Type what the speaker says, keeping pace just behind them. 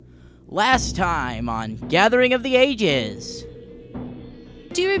Last time on Gathering of the Ages.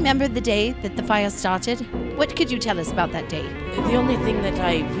 Do you remember the day that the fire started? What could you tell us about that day? The only thing that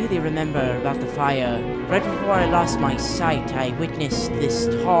I really remember about the fire, right before I lost my sight, I witnessed this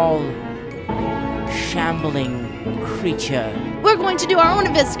tall, shambling creature. We're going to do our own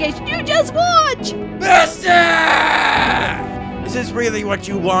investigation. You just watch! Master! Is this really what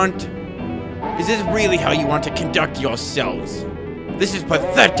you want? Is this really how you want to conduct yourselves? This is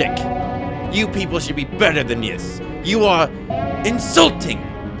pathetic. You people should be better than this. You are insulting,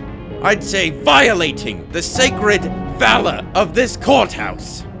 I'd say violating the sacred valor of this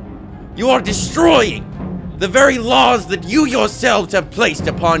courthouse. You are destroying the very laws that you yourselves have placed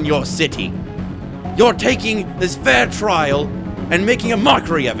upon your city. You're taking this fair trial and making a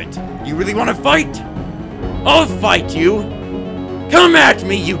mockery of it. You really want to fight? I'll fight you. Come at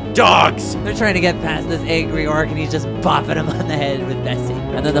me, you dogs! They're trying to get past this angry orc and he's just bopping him on the head with Bessie.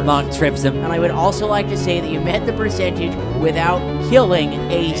 And then the monk trips him. And I would also like to say that you met the percentage without killing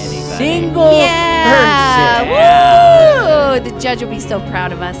a single person. Woo! The judge will be so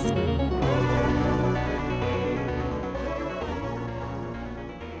proud of us.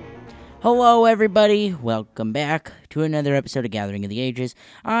 Hello, everybody. Welcome back to another episode of Gathering of the Ages.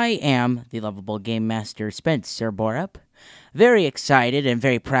 I am the lovable Game Master Spencer Borup. Very excited and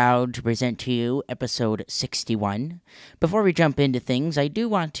very proud to present to you episode 61. Before we jump into things, I do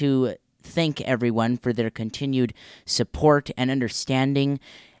want to thank everyone for their continued support and understanding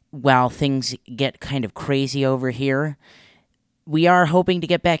while things get kind of crazy over here. We are hoping to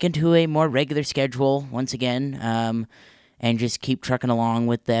get back into a more regular schedule once again, and just keep trucking along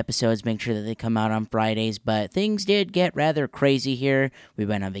with the episodes, make sure that they come out on Fridays, but things did get rather crazy here. We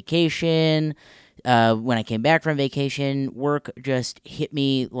went on vacation. When I came back from vacation, work just hit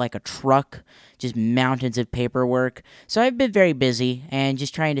me like a truck, just mountains of paperwork. So I've been very busy and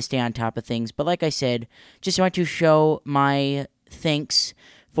just trying to stay on top of things. But like I said, just want to show my thanks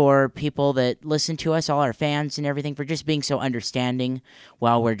for people that listen to us, all our fans and everything, for just being so understanding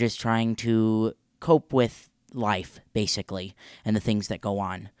while we're just trying to cope with life, basically, and the things that go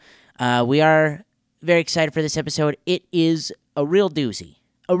on. We are very excited for this episode. It is a real doozy,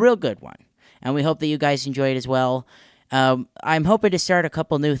 a real good one. And we hope that you guys enjoy it as well. I'm hoping to start a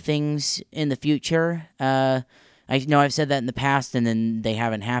couple new things in the future. I know I've said that in the past and then they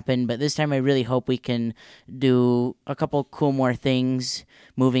haven't happened, but this time I really hope we can do a couple cool more things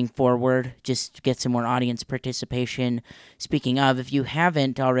moving forward, just get some more audience participation. Speaking of, if you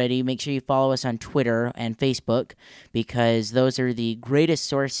haven't already, make sure you follow us on Twitter and Facebook, because those are the greatest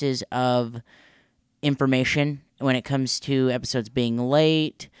sources of information when it comes to episodes being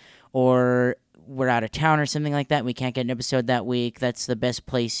late, or we're out of town or something like that, and we can't get an episode that week. That's the best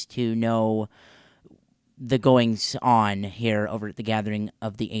place to know the goings on here over at the Gathering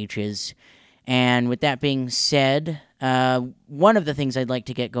of the Ages. And with that being said, one of the things I'd like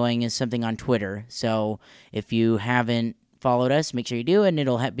to get going is something on Twitter. So if you haven't followed us, make sure you do, and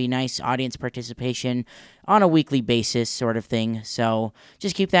it'll be nice audience participation on a weekly basis sort of thing. So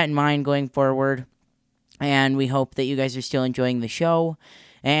just keep that in mind going forward. And we hope that you guys are still enjoying the show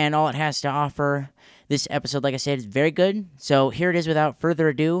and all it has to offer. This episode, like I said, is very good. So here it is without further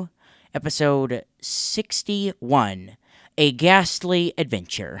ado. Episode 61, A Ghastly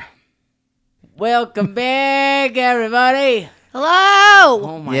Adventure. Welcome back, everybody. Hello!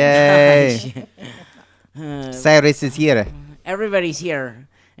 Oh my Yay. gosh. Cyrus is here. Everybody's here,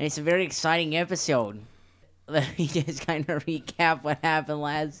 and it's a very exciting episode. Let me just kind of recap what happened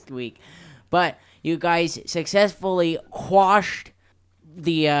last week. But you guys successfully quashed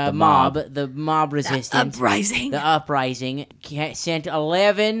the mob resistance. Uprising. The uprising. Sent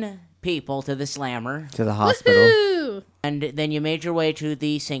 11 people to the slammer. To the hospital. Woohoo! And then you made your way to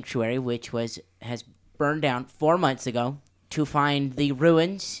the sanctuary, which has burned down 4 months ago, to find the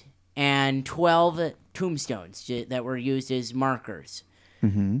ruins and 12 tombstones that were used as markers.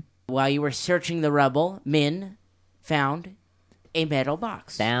 Mm-hmm. While you were searching the rubble, Min found a metal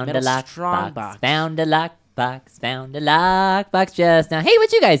box. Found a metal lock strong box. Found a lock box. Found a lock box just now. Hey,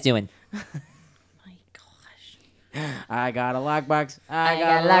 what you guys doing? I got a lockbox. I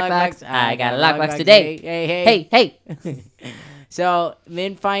got a lockbox. I got a lockbox today. Hey. Hey. So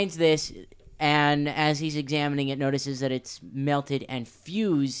Min finds this, and as he's examining it, notices that it's melted and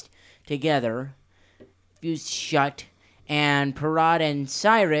fused together, fused shut. And Parad and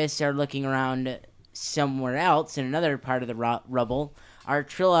Cyrus are looking around somewhere else in another part of the rubble.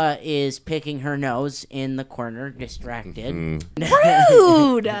 Artrilla is picking her nose in the corner, distracted.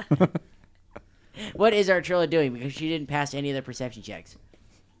 Rude! What is Artrilla doing? Because she didn't pass any of the perception checks.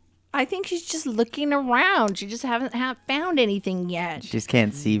 I think she's just looking around. She just haven't found anything yet. She just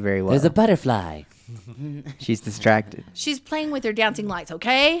can't see very well. There's a butterfly. She's distracted. She's playing with her dancing lights,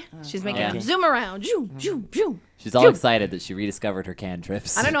 okay? She's making them zoom around. Zoom, zoom, zoom. She's all excited that she rediscovered her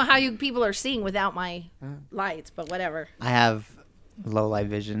cantrips. I don't know how you people are seeing without my lights, but whatever. I have low light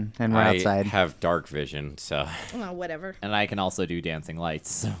vision, and we're I outside. have dark vision, so Oh, whatever. And I can also do dancing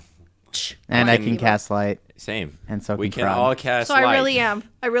lights. So. And I Alright. can cast light, same. and so We can can Frog. all cast So light.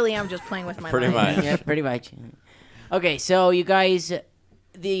 I really am just playing with my Pretty lights. much. Yeah, pretty much. Okay, so you guys,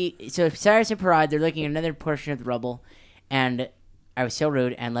 so Cyrus and Parad, they're looking at another portion of the rubble, and I was so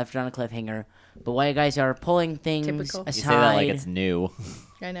rude and left it on a cliffhanger. But while you guys are pulling things Typical. aside, You say that like it's new.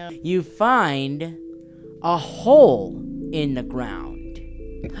 I know. you find a hole in the ground.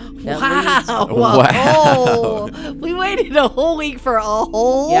 that leads- Wow. A hole. We waited a whole week for a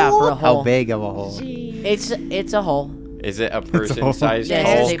hole. Yeah, for a hole. How big of a hole? It's a hole. Is it a person-sized Yeah,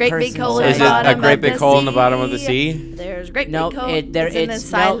 hole? it's There's a a great big person hole in size. the Is it a bottom great of big the hole in the bottom of the sea. sea? There's a great No, big hole. it's an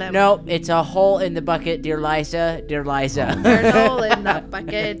asylum. no, it's a hole in the bucket, dear Liza, dear Liza. There's a hole in the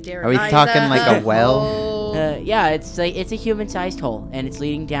bucket, dear Are we Liza. talking like a well? Oh. Yeah, it's a human-sized hole, and it's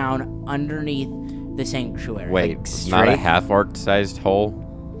leading down underneath the sanctuary. Wait, not a straight? half-orc sized hole?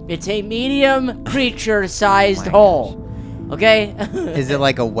 It's a medium creature-sized my hole. Okay? Is it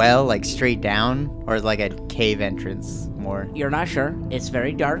like a well, like straight down, or like a cave entrance more? You're not sure. It's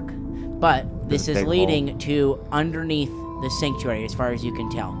very dark, but this There's a is big leading to underneath the sanctuary, as far as you can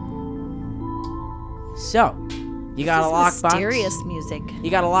tell. So, you got a lockbox. Mysterious music. You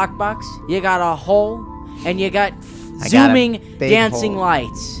got a lockbox. You got a hole, and you got I got a zooming, big dancing hole.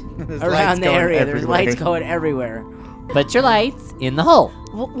 lights There's around lights the going area. There's everywhere. lights going everywhere. Put your lights in the hole.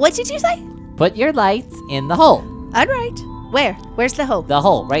 What did you say? Put your lights in the hole. All right. Where? Where's the hole? The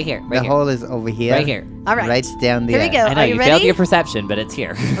hole, right here. Right The here. hole is over here. Right here. All right. Right down the Here we go. I know Are you you failed ready? your perception, but it's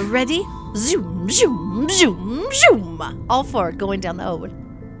here. Ready? Zoom, zoom, zoom, zoom. All four going down the hole.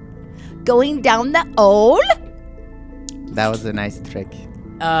 Going down the hole? That was a nice trick.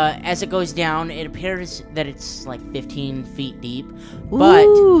 As it goes down, it appears that it's like 15 feet deep. But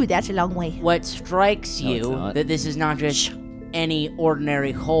Ooh, that's a long way. what strikes No, it's you, not. that this is not just any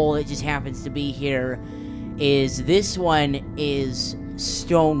ordinary hole that just happens to be here, is this one is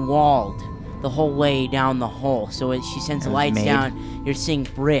stone walled the whole way down the hole. So as she sends the It was lights made. down, you're seeing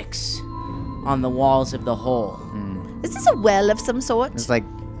bricks on the walls of the hole. Is this a well of some sort? It's like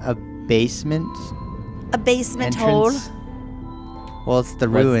a basement A basement hole? entrance. Well, it's the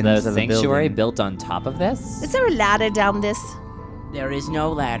Was ruins the of a sanctuary building. built on top of this? Is there a ladder down this? There is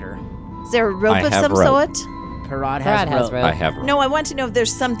no ladder. Is there a rope I of have some rope. sort? Parad Parad has has rope. rope. I have rope. No, I want to know if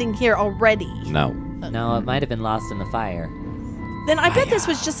there's something here already. No. No, it might have been lost in the fire. Then I bet this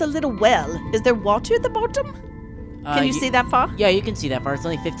was just a little well. Is there water at the bottom? Can you see that far? Yeah, you can see that far. It's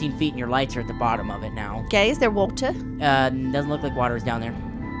only 15 feet, and your lights are at the bottom of it now. Okay, is there water? Doesn't look like water is down there.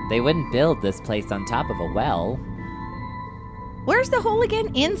 They wouldn't build this place on top of a well. Where's the hole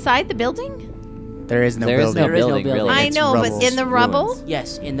again? Inside the building? There is no There is building. no There is no building, building. really. I It's know, rubble. but in the rubble? Ruins.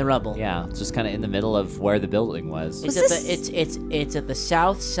 Yes, in the rubble. Yeah, it's just kind of in the middle of where the building was. It's Was at this- the it's at the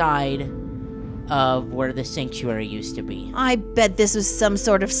south side of where the sanctuary used to be. I bet this was some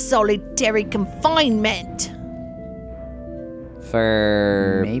sort of solitary confinement.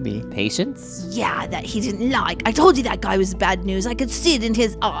 For Maybe. patience? Yeah, that he didn't like. I told you that guy was bad news. I could see it in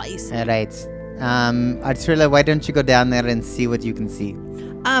his eyes. All right. Artrilla, why don't you go down there and see what you can see?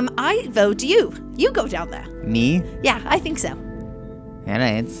 I vote you. You go down there. Me? Yeah, I think so. All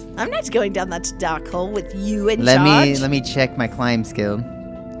right. I'm not going down that dark hole with you in Let charge. me check my climb skill.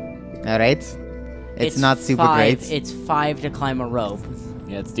 All right. It's not super 5. great. It's 5 to climb a rope.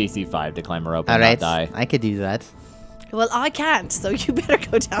 Yeah, it's DC 5 to climb a rope All and right. not die. I could do that. Well, I can't, so you better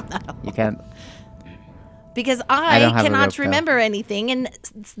go down that hole. You can't. Because I I don't have a cannot rope, though. remember anything, and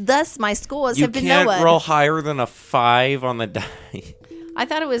thus my scores You have been can't lowered. roll higher than a 5 on the die. I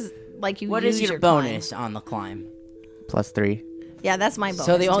thought it was like you What use is your climb. bonus on the climb? +3. Yeah, that's my bonus.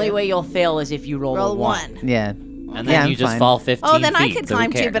 So the only too. way you'll fail is if you roll, roll a 1. Yeah. And Yeah, then I'm you just fine. fall 15 Oh, then feet. I could so who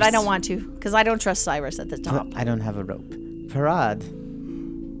climb too, but I cares? don't want to because I don't trust Cyrus at the top. I don't have a rope. Parad,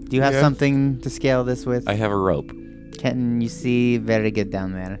 do you have Yeah? something to scale this with? I have a rope. Can you see very good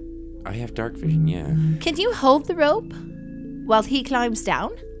down there? I have dark vision, yeah. Can you hold the rope while he climbs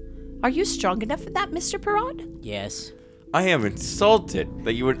down? Are you strong enough for that, Mr. Parad? Yes. I am insulted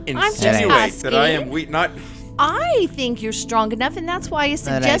that you would just insinuate that I am asking. weak. Not. I think you're strong enough, and that's why I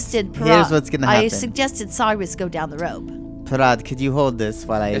suggested Parad. Here's what's gonna I happen. suggested Cyrus go down the rope. Parad, could you hold this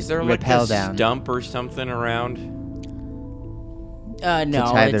while I Is there like rappel a down? stump or something around? No,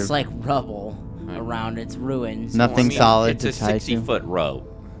 tie it's the- like rubble around its ruins. Nothing I mean, solid It's to a tie to. 60-foot rope.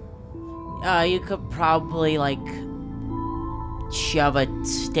 You could probably, like, shove a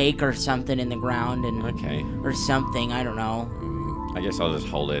stake or something in the ground and Okay. or something. I don't know. I guess I'll just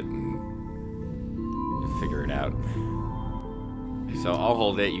hold it and figure it out. So I'll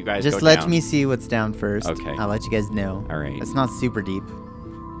hold it. You guys Just go let down. me see what's down first. Okay. I'll let you guys know. All right. It's not super deep.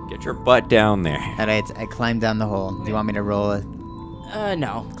 Get your butt down there. Alright, I climbed down the hole. Do you want me to roll a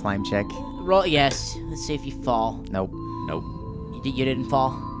No. climb check? Roll. Yes. Let's see if you fall. Nope. Nope. You didn't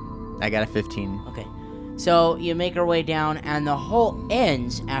fall. I got a 15. Okay. So you make our way down, and the hole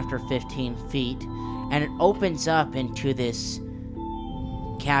ends after 15 feet, and it opens up into this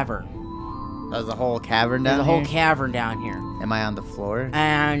cavern. There's a whole cavern down There's a whole here? cavern down here. Am I on the floor?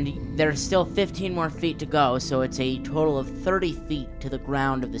 And there's still 15 more feet to go, so it's a total of 30 feet to the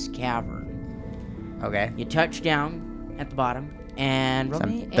ground of this cavern. Okay. You touch down at the bottom, and So roll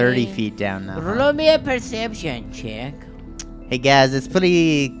me I'm 30 a- feet down now. huh? Roll me a perception check. Hey guys, it's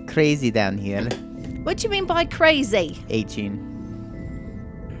pretty crazy down here. What do you mean by crazy? 18.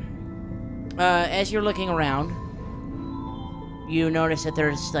 As you're looking around, you notice that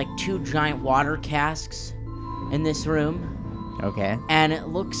there's like 2 giant water casks in this room. Okay. And it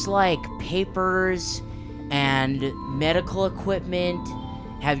looks like papers and medical equipment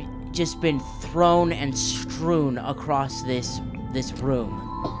have just been thrown and strewn across this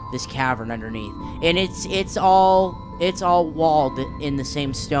room, this cavern underneath. And it's all walled in the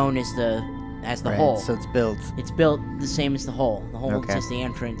same stone as the Right, hole. so it's built. It's built the same as the hole. The hole Okay. is just the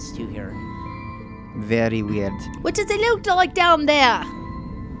entrance to here. Very weird. What does it look like down there?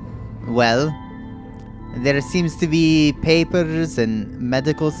 Well, there seems to be papers and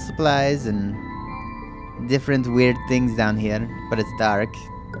medical supplies and different weird things down here, but it's dark.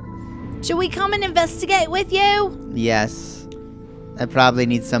 Should we come and investigate with you? Yes. I probably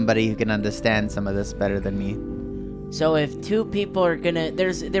need somebody who can understand some of this better than me. So if 2 people are gonna,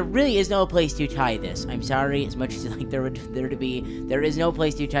 there really is no place to tie this. I'm sorry, as much as like there is no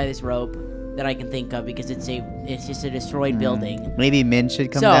place to tie this rope that I can think of because it's just a destroyed building. Maybe Min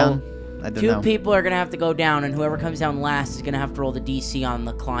should come So, down? I don't 2 know. people are gonna have to go down, and whoever comes down last is gonna have to roll the DC on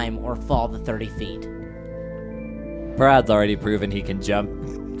the climb or fall the 30 feet. Brad's already proven he can jump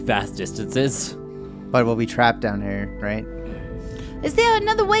vast distances. But we'll be trapped down here, right? Is there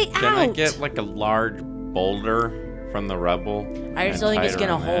another way Can out? I get like a large boulder from the rubble? I just and don't think tie it's it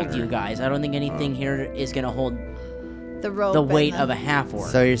gonna around that, hold you or- guys. I don't think anything here is gonna hold the rope. the and weight of a half orc.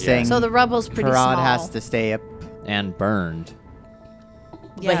 So you're saying So the rubble's pretty Parad small. has to stay up. And burned.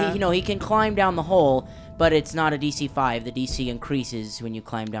 Yeah. But he can climb down the hole, but it's not a DC 5. The DC increases when you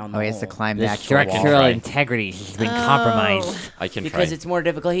climb down the Oh, hole. he has to climb the The actual wall. structural Right. integrity has been Oh. compromised. I can Because try. it's more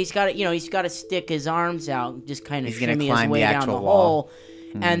difficult. He's got to stick his arms out, just kind of He's gonna shimmy his climb way the down the actual wall. hole,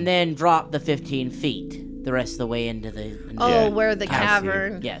 and then drop the 15 feet the rest of the way into the. Oh, Yeah, where the I see.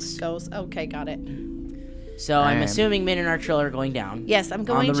 cavern Yes. goes. Okay, got it. So I'm Alright. assuming Min and Archilla are going down. Yes, I'm On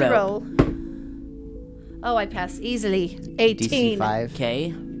going the to rope. roll. Oh, I passed easily. 18. DC 5.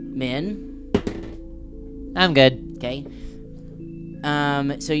 Okay, Min. I'm good. Okay.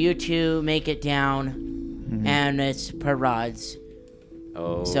 So you 2 make it down, and it's Parad's.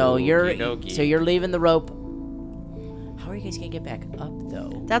 Oh, So you're okey-dokey. leaving the rope. How are you guys gonna get back up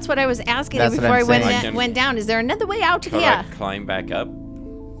though? That's what I was asking That's before what I I'm went, saying. I can- went down. Is there another way out of Could here? I climb back up?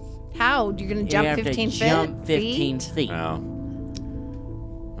 How? You're going to You jump have 15 to jump 15 feet? feet. No.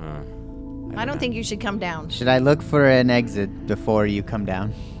 I don't think you should come down. Should I look for an exit before you come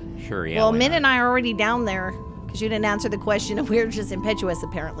down? Sure, yeah. Well, why Min not? and I are already down there because you didn't answer the question and we're just impetuous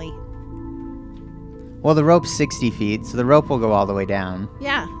apparently. Well, the rope's 60 feet, so the rope will go all the way down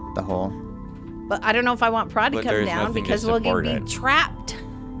Yeah. the hole. But I don't know if I want Prod to But come there's down nothing to because we'll support be it. trapped.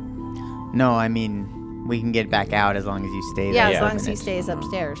 No, I mean, we can get back out as long as you stay Yeah, there. as Yeah. long as he stays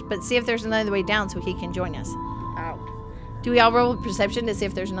upstairs. But see if there's another way down so he can join us. Out. Do we all roll perception to see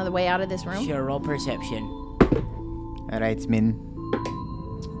if there's another way out of this room? Sure, roll perception. Alright, Min.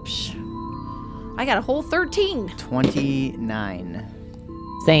 Psh. I got a whole 13. 29.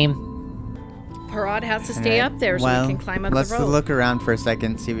 Same. Parad has to stay Alright, up there so well, we can climb up let's the rope. look around for a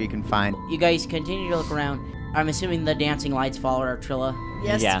second, see what we can find. You guys continue to look around. I'm assuming the dancing lights follow Artrilla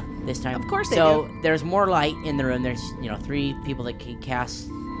Yes. Yeah. this time. Of course they So there's more light in the room. There's 3 people that can cast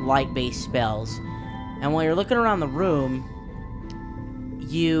light-based spells, and while you're looking around the room,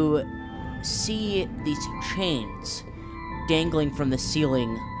 you see these chains dangling from the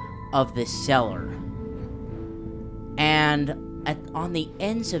ceiling of this cellar, and on the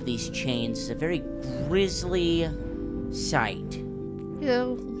ends of these chains is a very grisly sight.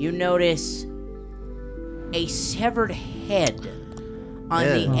 Ew. You notice a severed head on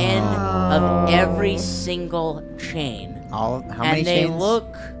the Ew. end of every single chain. How many And they chains?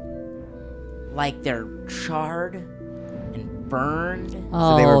 look like they're charred and burned.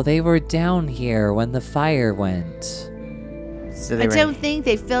 Oh, they were down here when the fire went. So I they were, don't think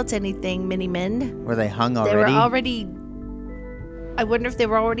they felt anything, Mini Men. were they hung They were already? already. I wonder if they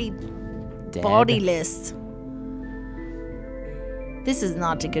were already Dead. bodiless. This is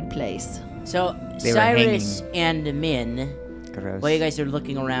not a good place. So They were Cyrus and Min, Gross. while you guys are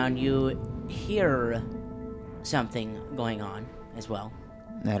looking around, you hear something going on as well.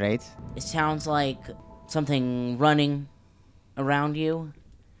 All right. It sounds like something running around you.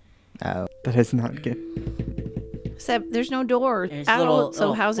 Oh, that is not good. Except there's no door There's out,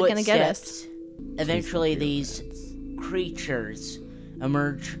 so how's it gonna get us? footsteps. Eventually, these creatures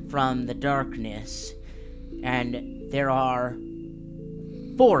emerge from the darkness, and there are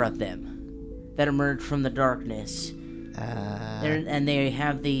 4 of them that emerge from the darkness. And they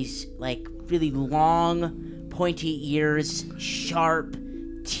have these like really long, pointy ears, sharp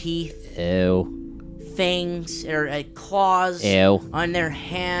teeth, Ew. fangs or claws Ew. on their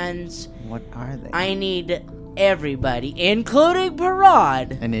hands. What are they? I need everybody, including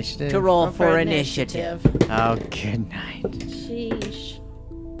Parad, Initiative. to roll Roll for initiative. Oh, good night. Sheesh.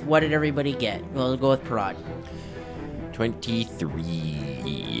 What did everybody get? We'll go with Parad.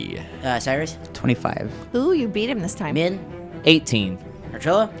 23. Cyrus, 25. Ooh, you beat him this time. Min, 18.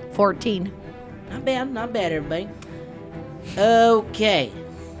 Archilla. 14. Not bad, everybody. Okay.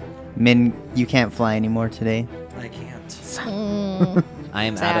 Min, you can't fly anymore today. I can't. I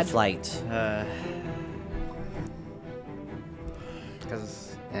am out Sad. of flight.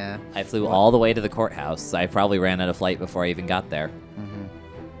 Because, yeah. I flew all the way to the courthouse. I probably ran out of flight before I even got there.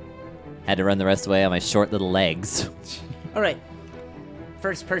 Had to run the rest of the way on my short little legs. All right.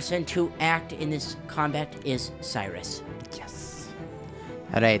 First person to act in this combat is Cyrus. Yes.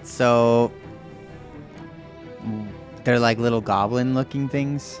 All right, so they're like little goblin-looking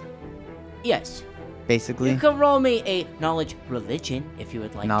things, Yes. basically. You can roll me a knowledge religion if you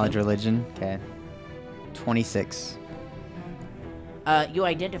would like Knowledge to. religion. Okay. 26. You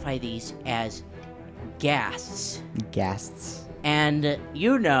identify these as ghasts. Ghasts. And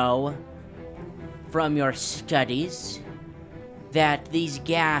you know from your studies that these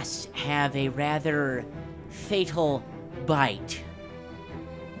ghasts have a rather fatal bite.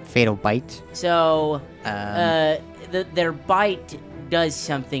 Fatal bite. So, their bite does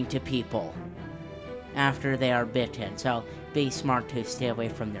something to people after they are bitten. So, be smart to stay away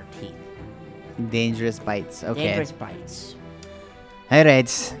from their teeth. Dangerous bites. Okay. Dangerous bites. All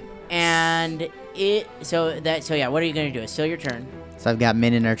right. And so yeah, what are you gonna do? It's still your turn. So I've got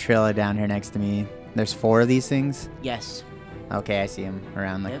Min and Artrilla down here next to me. There's 4 of these things. Yes. Okay, I see them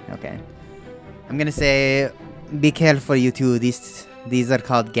around. Like, Yep. okay. I'm gonna say, be careful, you two. These are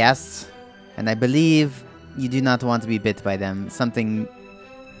called ghasts, and I believe you do not want to be bit by them. Something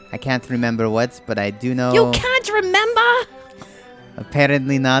I can't remember what, but I do know. You can't remember?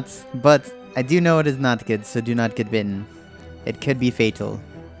 Apparently not, but I do know it is not good. So do not get bitten. It could be fatal.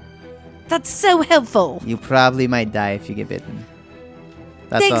 That's so helpful. You probably might die if you get bitten.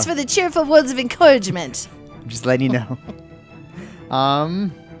 That's Thanks all. for the cheerful words of encouragement. Just letting you know.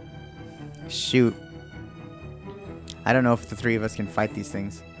 Shoot. I don't know if the 3 of us can fight these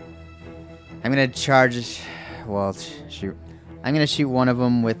things. I'm gonna charge. Well, shoot. I'm gonna shoot one of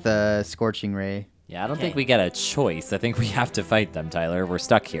them with a scorching ray. Yeah, I don't Okay. think we get a choice. I think we have to fight them, Tyler. We're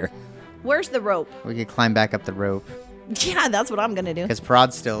stuck here. Where's the rope? We could climb back up the rope Yeah, that's what I'm gonna do. because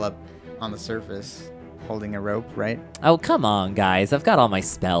Prod's still up on the surface, holding a rope, right? Oh, come on, guys. I've got all my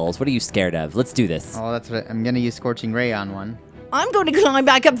spells. What are you scared of? Let's do this. Oh, that's what I'm gonna use scorching ray on one. I'm going to climb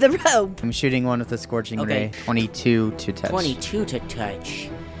back up the rope. I'm shooting one with a scorching Okay. ray. 22 to touch. 22 to touch.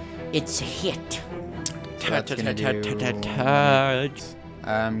 It's a hit. So that's gonna do. Touch.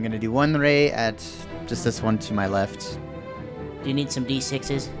 I'm gonna do 1 ray at just this one to my left. Do you need some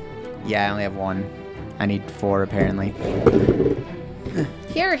d6s? Yeah, I only have 1. I need 4 apparently.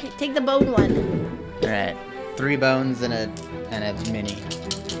 Here, take the bone one. All right, 3 bones and a mini.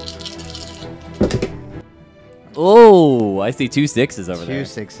 Oh, I see 2 6s over 2 there.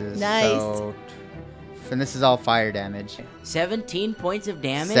 6s. Nice. So, and this is all fire damage. 17 points of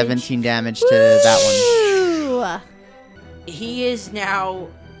damage. 17 damage to that Ooh. He is now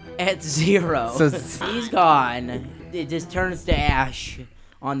at 0. So He's gone. It just turns to ash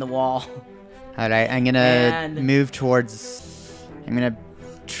on the wall. one. All right, I'm gonna And- move towards. I'm gonna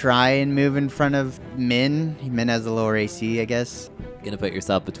try and move in front of Min. Min has a lower AC, I guess. Gonna put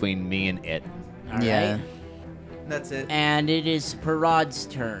yourself between me and it. All Yeah. right. That's it. And it is Parad's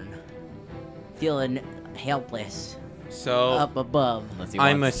turn. Feeling helpless So up above. Unless he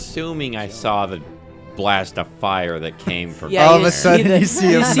I'm wants- assuming I saw the blast of fire that came from Yeah, All you of a see sudden the- you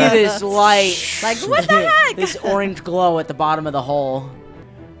see you him. see this light, Like, what the heck? this orange glow at the bottom of the hole.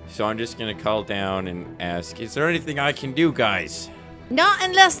 So I'm just gonna call down and ask, is there anything I can do, guys? Not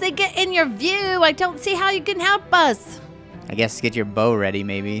unless they get in your view. I don't see how you can help us. I guess get your bow ready,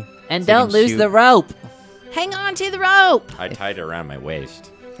 maybe. And So you don't can lose shoot. the rope. Hang on to the rope. I tied it around my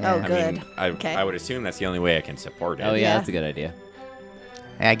waist. Oh, Yeah. I good. mean, Okay. I would assume that's the only way I can support it. Oh, yeah, Yeah. that's a good idea.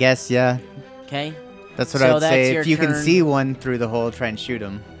 I guess, yeah. Okay, That's what So I would that's say. your If you can turn. see one through the hole, try and shoot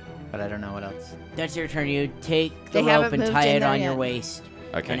him. But I don't know what else. that's your turn. You take the They rope haven't and moved tie in it there on your yet. waist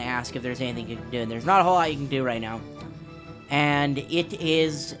and Okay. ask if there's anything you can do. And there's not a whole lot you can do right now. And it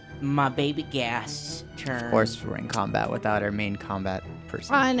is my baby Gas's turn. Of course, we're in combat without our main combat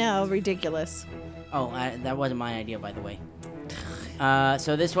person. I know, ridiculous. Oh, that wasn't my idea, by the way.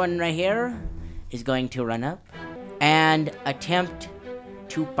 So this one right here is going to run up and attempt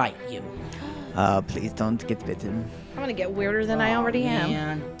to bite you. Please don't get bitten. I'm gonna get weirder than I Oh, already am.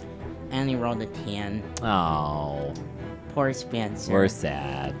 man. And he rolled a 10. Oh, Poor Spencer. we're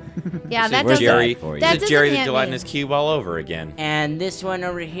sad. Yeah, This that is doesn't. Jerry. for you. That This is Jerry doesn't the hit gelatinous me. cube all over again. And this one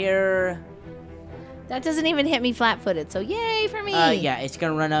over here, That doesn't even hit me flat-footed. So yay for me. yeah, it's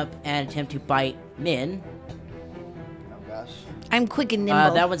gonna run up and attempt to bite Min. Oh gosh. I'm quick and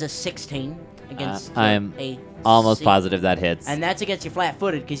nimble. That was a 16 against I'm a Almost C. positive that hits. And that's against your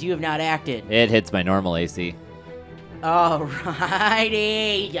flat-footed because you have not acted. It hits my normal AC.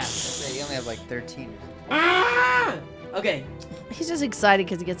 Alrighty. Yeah. You only have like 13. Ah! Okay, He's just excited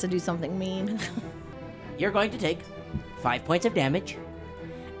because he gets to do something mean. you're going to take 5 points of damage,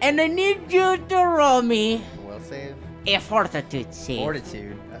 and I need you to roll me Will save. a fortitude save.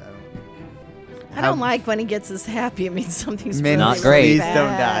 Fortitude. I don't like when he gets this happy. It means something's Min, really, Not great. really please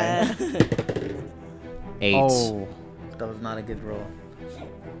don't die. bad. 8. Oh, that was not a good roll.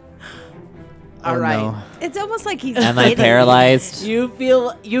 All Oh, right. no. It's almost like he's Am I hitting me. paralyzed? You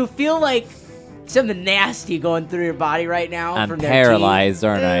feel like something nasty going through your body right now I'm from their paralyzed,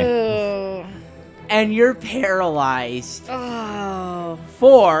 aren't I? Ugh. teeth, and you're paralyzed Oh.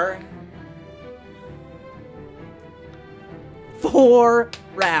 for 4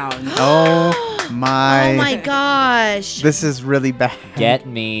 rounds. Oh my. Oh my gosh. This is really bad. Get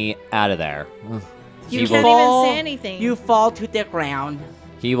me out of there. You He can't will, Fall- even say anything. You fall to the ground,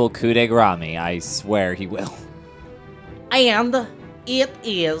 he will coup de grace me. I swear he will. and it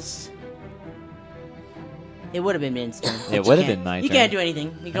is. It would have been Min's turn. but It you would have can't- been my You turn. can't do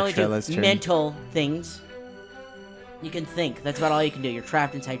anything. You can only do Trilla's turn. mental things. You can think. That's about all you can do. You're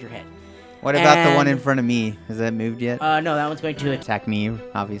trapped inside your head. What about the one in And- front of me? Has that moved yet? No, that one's going to Attack me,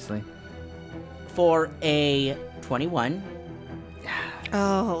 obviously. for a 21,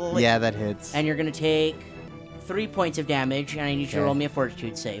 Oh. Yeah, that hits. and you're going to take 3 points of damage, and I need you to Okay. roll me a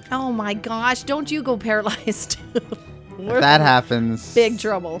fortitude save. Oh my gosh. Don't you go paralyzed. We're If that happens, big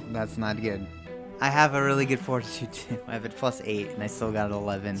trouble. that's not good. I have a really good fortitude too. I have it +8, and I still got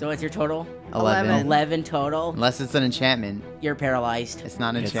 11. So what's your total? 11. 11 total. Unless it's an enchantment. You're paralyzed. It's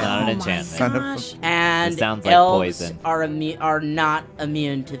not an It's enchantment. not an Oh my enchantment. Son of a- gosh. And It sounds like elves poison. are not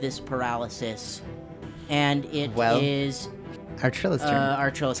immune to this paralysis. And it is Well, Our Trilla's turn.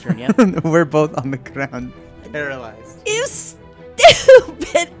 our Trilla's turn, yep. We're both on the ground, paralyzed. You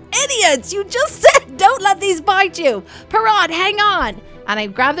stupid idiots! You just said don't let these bite you! Parad, hang on! And I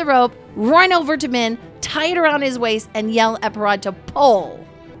grab the rope, run over to Min, tie it around his waist, and yell at Parad to pull.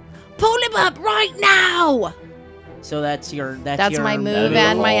 Pull him up right now! So that's your That's your my That'd move be the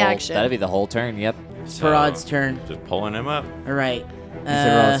and my whole- action. That'd be the whole turn, yep. So, Parad's turn. Just pulling him up. All right. Is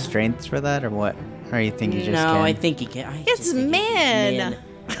there all strengths for that, or what? Or you think you just no, can? I think he can. I It's just think Min.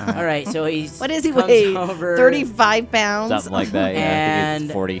 All right, so he's What does he comes weigh? over- 35 pounds? Something like that, yeah. I think And-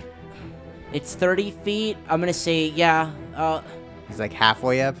 it's 40. It's 30 feet. I'm gonna say, yeah. He's like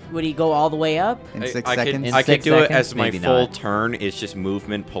halfway up Would he go all the way up? in I- 6 I seconds. Could, In I could 6 do it seconds? as my Maybe full not. turn. It's just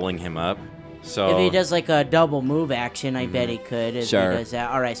movement pulling him up. So If he does like a double move action, I bet he could. If Sure. He does that.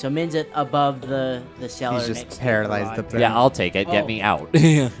 All right, so Min's at above the cellar. He's next just to paralyzed Parad. up there. Yeah, I'll take it. Get Oh. me out.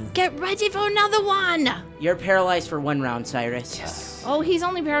 Get ready for another one! You're paralyzed for 1 round, Cyrus. Oh, he's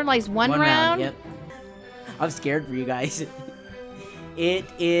only paralyzed one One round? Yep. I'm scared for you guys. It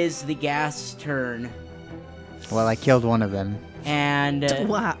is the gas turn, Well, I killed one of them. and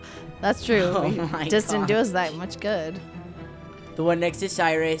Wow, that's true. Oh We my just didn't do gosh. us that much good. the one next to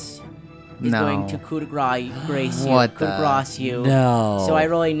Cyrus is No. going to coup de grace you. What coup de the- grace you. No. So I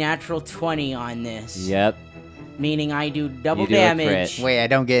roll a natural 20 on this. Yep. Meaning I do double You do a damage. crit. Wait, I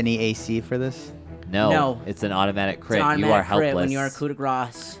don't get any AC for this? No. No. It's an automatic It's crit. an You are automatic crit helpless. when you are coup de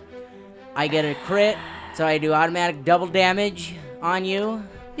grace. I get a crit, so I do automatic double damage on you.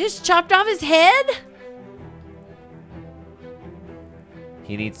 You just chopped off his head?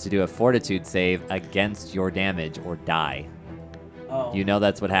 He needs to do a fortitude save against your damage or die. Oh. You know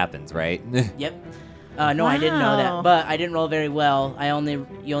that's what happens, right? Yep. No, I didn't know Wow. that, but I didn't roll very well.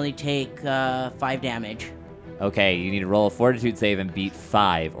 You only take 5 damage. Okay, you need to roll a fortitude save and beat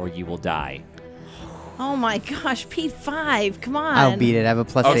 5 or you will die. Oh my gosh, Pete 5. Come on. I'll beat it. I have a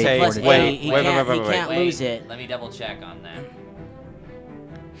plus Okay, 8 Plus fortitude. wait, 8, he wait, can't, wait, he wait, can't wait. lose it. Let me double check on that.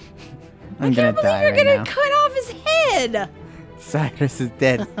 I'm gonna die You're right gonna now. cut off his head. Cyrus is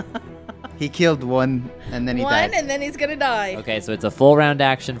dead. He killed one and then he One, died. and then he's gonna die. Okay, so it's a full round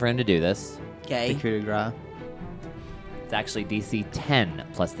action for him to do this. Okay. The coup de grace. It's actually DC 10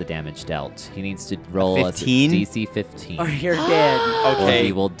 plus the damage dealt. He needs to roll 15? a DC 15 Or you're dead. or Okay.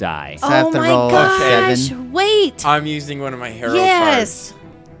 he will die. So I have Oh to my roll gosh. 7. Wait. I'm using one of my hero Yes.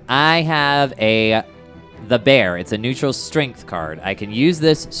 I have the bear. It's a neutral strength card. I can use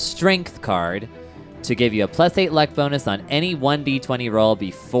this strength card to give you a +8 luck bonus on any 1d20 roll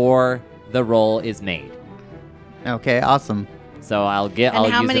before the roll is made. Okay, awesome. So I'll And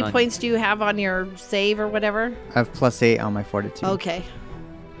how use many it on, points do you have on your save or whatever? I have plus 8 on my fortitude. Okay.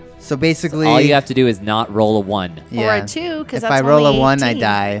 So basically, All you have to do is not roll a 1. Or yeah. a 2, because If that's I roll a only 1, I 18.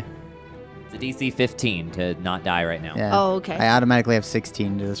 die. It's a DC 15 to not die right now. Yeah. Oh, okay. I automatically have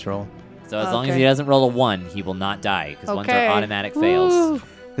 16 to this roll. So as long as Okay. he doesn't roll a 1, he will not die because ones Okay. are automatic fails. Woo.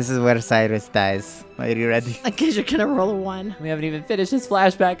 This is where Cyrus dies. Are you ready? Because you're gonna roll a 1. We haven't even finished his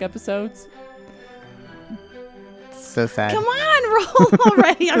flashback episodes. So sad. Come on, roll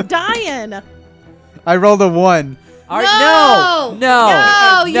already. I'm dying. I rolled a 1. No!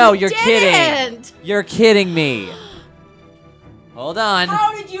 No, No, you you're kidding. didn't. You're kidding me. Hold on.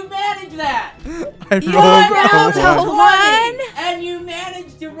 How did you manage that? I You rolled rolled a a 1. 1. And you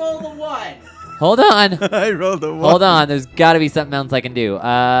managed to roll the 1. Hold on. I rolled a 1. Hold on. There's got to be something else I can do.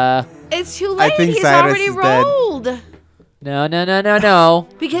 It's too I late. think He's Cyrus already is dead. rolled. No.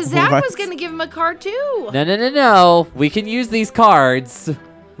 Because Zach What? was gonna give him a card too. No. We can use these cards.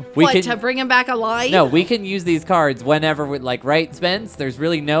 We What, can to bring him back alive? No, we can use these cards whenever we like, right, Spence? There's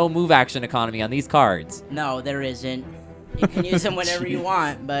really no move action economy on these cards. No, there isn't. You can use them whenever you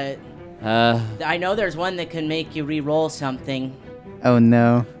want, but I know there's one that can make you re-roll something. Oh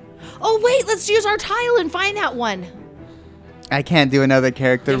no. Oh wait, let's use our tile and find that one. I can't do another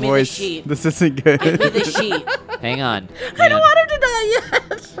character Give me the voice. sheet. This isn't good. Give me the sheet. hang on. I don't want him to die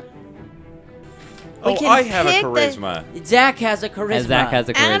yet. We Oh, can I have a pick the- charisma. Zach has a charisma. And Zach has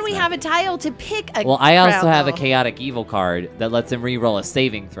a charisma. And we have a tile to pick a Well, I also have a Kraugo. chaotic evil card that lets him re-roll a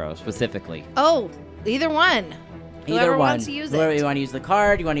saving throw specifically. Oh, either one. Either Whoever one. wants to use Whoever it. you want to use the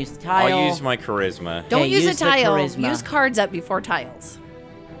card, you want to use the tile. I'll use my charisma. Don't Okay, use a use the tile. charisma. Use cards up before tiles.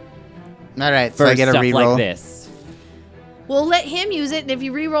 All right, For so I get a stuff reroll. like this. We'll let him use it, and if he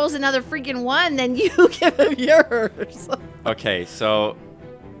re-rolls another freaking 1, then you give him yours. Okay, so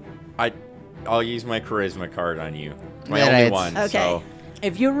I'll use my charisma card on you. It's my Yeah, only right. one. Okay. So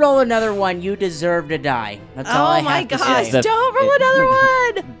If you roll another one, you deserve to die. That's all I Oh my have to gosh! say. The- Don't roll another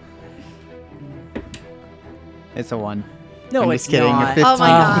one. It's a 1. No, I'm it's just kidding. A not. 15. Oh my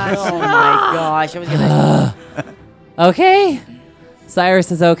gosh. Oh my gosh! I was gonna. Okay.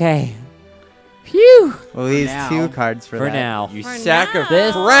 Cyrus is okay. Phew. Well, we used now. 2 cards for For that. now. you For sack of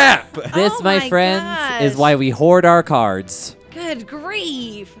now. crap. This, Oh my my friends, gosh. is why we hoard our cards. Good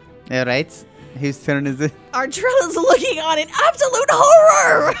grief! All right. Whose turn is it? Our Trilla's looking on in absolute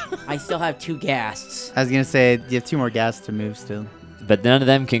horror. I still have 2 ghasts. I was gonna say you have 2 more gas to move still. But none of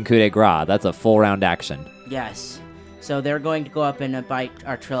them can coup de grace. That's a full round action. Yes. So they're going to go up and bite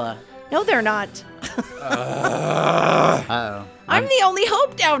Artrilla. No, they're not. Uh-oh. I'm the only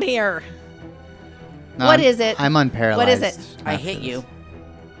hope down here. No, What I'm- is it? I'm unparalyzed. What is it? I after hit this. you.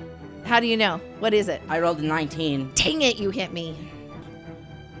 How do you know? What is it? I rolled a 19. Dang it! You hit me.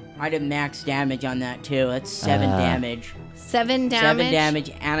 I did max damage on that too. That's 7 damage. 7 damage. 7 damage,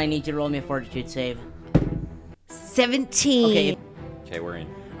 and I need you to roll me a fortitude save. 17. Okay. Okay, we're in.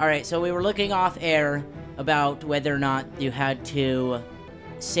 All right. So we were looking off air about whether or not you had to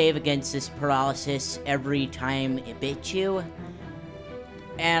save against this paralysis every time it bit you,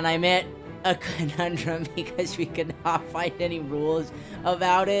 and I met a conundrum because we could not find any rules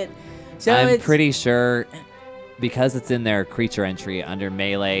about it. So I'm it's, pretty sure because it's in their creature entry under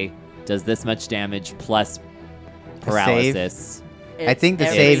melee, does this much damage plus paralysis. I think the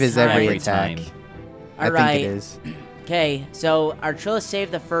it's save is time. every attack. time. I All think right. it is. Okay, so Artrilla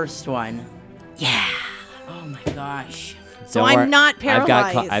saved the first one. Yeah. Oh my gosh. So Don't I'm worry. not I've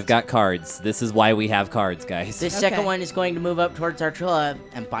got paralyzed. I've got cards. This is why we have cards, guys. This Okay. second one is going to move up towards Artrilla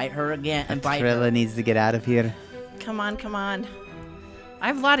and bite her again. And bite her. Trilla needs to get out of here. Come on, come on. I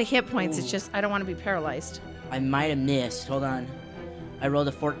have a lot of hit points. It's just I don't want to be paralyzed. I might have missed. Hold on. I rolled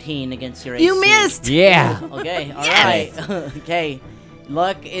a 14 against your AC. You missed. Yeah. Okay, all Yes! right. Okay.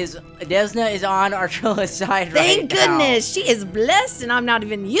 Desna is on Artrilla's side Thank right now. goodness. She is blessed and I'm not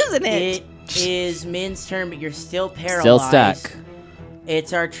even using it. It is Min's turn, but you're still paralyzed. Still stuck.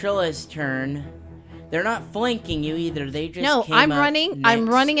 It's Artrilla's turn. They're not flanking you either. They just No, came I'm up running. I'm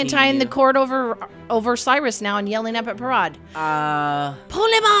next running and to tying the you. cord over Cyrus now and yelling up at Parad. Pull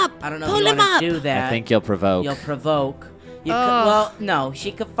him up. I don't know Pull if you him want up. to do that. I think you'll provoke. You'll provoke. You could, Ugh. well, no,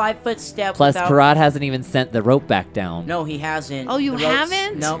 she could 5-foot step. Plus, without, Parad hasn't even sent the rope back down. No, he hasn't. Oh, you The rope's-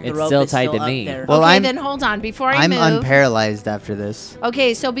 haven't? No, the It's rope still is tied still to up me. there. Well, Okay, I'm then hold on. Before I I'm move. unparalyzed after this.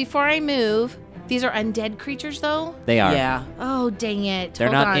 Okay, so before I move, these are undead creatures, though. They are. Yeah. Oh, dang it! They're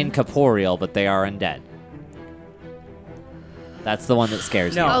Hold not on. incorporeal, but they are undead. That's the one that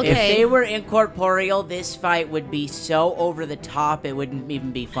scares No, me. if Okay. they were incorporeal, this fight would be so over the top it wouldn't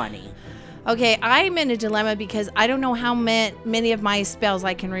even be funny. Okay, I'm in a dilemma because I don't know how many of my spells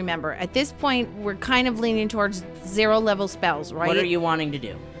I can remember. At this point, we're kind of leaning towards 0 level spells, right? What are you wanting to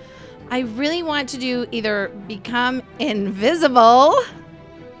do? I really want to do either become invisible,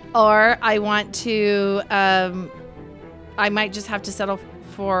 or I want to. I might just have to settle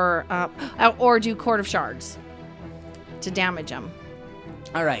for, or do Court of Shards to damage them,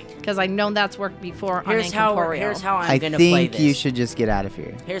 All right. because I know that's worked before Here's on how incorporeal. here's how I I'm going to play think this. you should just get out of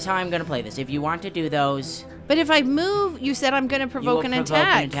here. Here's how I'm going to play this. If you want to do those, But if I move, you said I'm going to you provoke will an provoke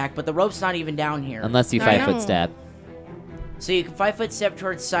attack. an attack, but the rope's not even down here. Unless you I 5-foot know. step. So you can 5-foot step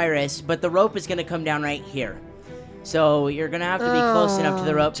towards Cyrus, but the rope is going to come down right here. So you're going to have to be close enough to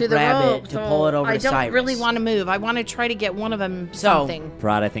the rope to grab it to pull it over I to don't Cyrus. really want to move. I want to try to get one of them So- something.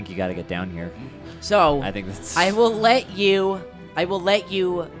 Parad, I think you got to get down here. So I think that's. I will let you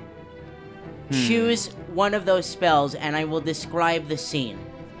choose one of those spells, and I will describe the scene.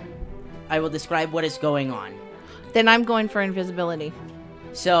 I will describe what is going on. Then I'm going for invisibility.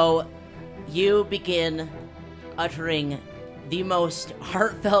 So, you begin uttering the most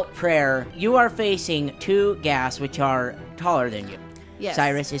heartfelt prayer. You are facing 2 ghast, which are taller than you. Yes.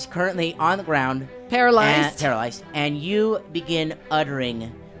 Cyrus is currently on the ground, Paralyzed. and you begin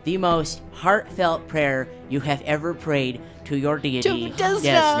uttering the most heartfelt prayer you have ever prayed to your deity, To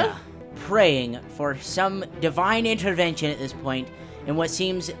Desna. praying for some divine intervention at this point in what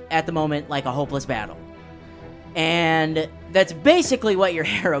seems at the moment like a hopeless battle. And that's basically what your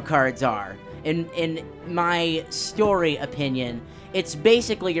hero cards are. In my story opinion, it's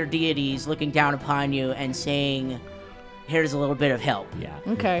basically your deities looking down upon you and saying, here's a little bit of help. Yeah.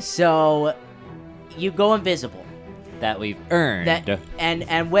 Okay. So you go invisible. That we've earned. That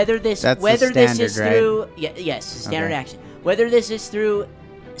and whether this That's the whether this standard, is right? through yes, standard Okay. action. Whether this is through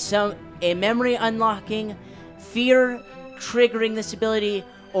a memory unlocking, fear triggering this ability,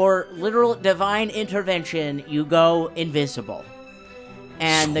 or literal divine intervention, you go invisible.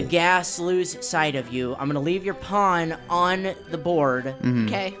 And the ghast lose sight of you. I'm gonna leave your pawn on the board,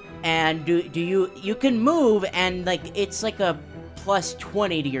 Okay. and do you can move, and like it's like a plus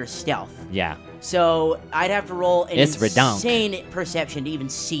 20 to your stealth. Yeah. So I'd have to roll an It's redonk. insane perception to even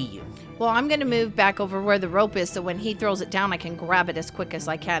see you. Well, I'm going to move back over where the rope is, so when he throws it down, I can grab it as quick as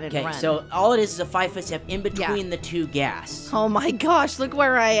I can and Okay, run. so all it is a 5-foot step in between the 2 ghasts. Oh my gosh, look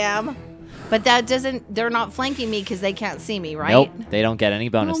where I am. But that doesn't, they're not flanking me because they can't see me, right? Nope. They don't get any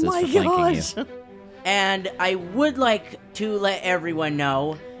bonuses Oh my for flanking gosh. you. And I would like to let everyone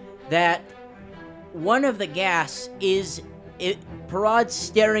know that one of the ghasts is Parad's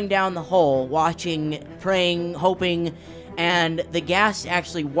staring down the hole, watching, praying, hoping, and the ghast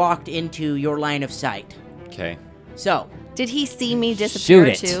actually walked into your line of sight. Okay. So, Did he see me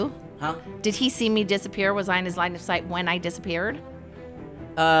disappear Shoot it. too? huh? Did he see me disappear? Was I in his line of sight when I disappeared?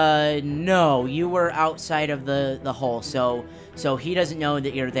 No, you were outside of the hole, so he doesn't know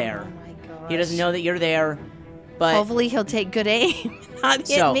that you're there. Oh my gosh. He doesn't know that you're there, but Hopefully he'll take good aim, not hit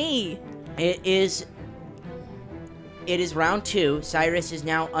So- me. it is round 2. Cyrus is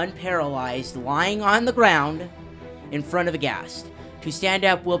now unparalyzed, lying on the ground in front of a ghast. To stand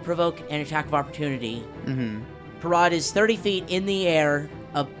up will provoke an attack of opportunity. Mm-hmm. Parad is 30 feet in the air,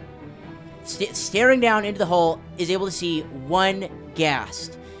 staring down into the hole, is able to see 1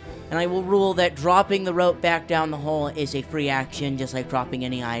 ghast. And I will rule that dropping the rope back down the hole is a free action, just like dropping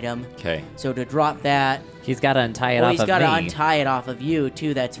any item. Okay. So to drop that, He's got to untie it well, off he's of got to me. untie it off of you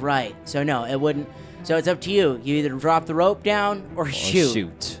too. That's right. So no, it wouldn't. So it's up to you. You either drop the rope down or Or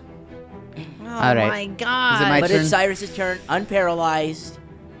shoot. Oh All right. my god. Is it my But turn? it's Cyrus's turn. Unparalyzed.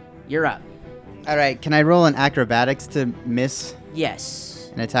 You're up. All right, can I roll an acrobatics to miss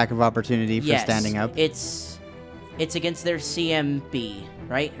Yes. an attack of opportunity for Yes. standing up? It's against their CMB,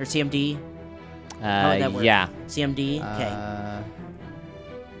 right? Or CMD? How would that work? Yeah. CMD. Okay.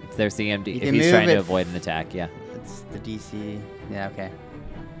 It's their CMD. You If can he's move trying to if- avoid an attack, yeah. It's the DC. Yeah, okay.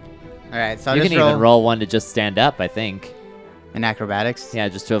 All right, so I'll You just can even roll one to just stand up, I think. in acrobatics. Yeah,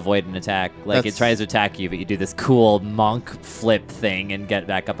 just to avoid an attack. Like, it That's- tries to attack you, but you do this cool monk flip thing and get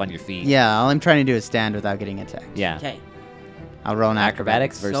back up on your feet. Yeah, all I'm trying to do is stand without getting attacked. Yeah. Okay, I'll roll an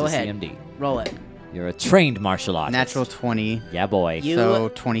Acrobatics acrobatics. versus ahead. CMD. roll it. You're a trained martial artist. Natural 20. Yeah, boy. You So,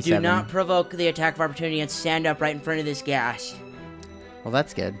 do 27. not provoke the attack of opportunity and stand up right in front of this gas. Well,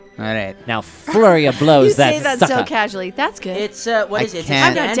 that's good. All right. Now flurry of You blows say that that sucker. so casually. That's good. It's what I is it? It's a can't-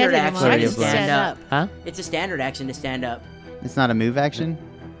 I'm not dead standard anymore. action I to just Flurry of stand stand up. up. Huh? It's a standard action to stand up. It's not a move action?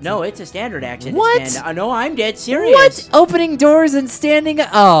 No, it's a standard action What? to stand up. No, I'm dead serious. What? Opening doors and standing?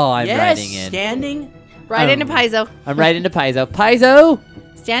 Oh, I'm yes, riding in. standing. Right into Paizo. I'm right into Paizo. Paizo!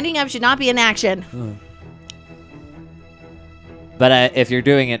 Standing up should not be an action. But if you're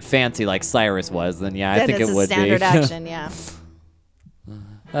doing it fancy like Cyrus was, then yeah, I Then think it's it a would standard be. action, yeah.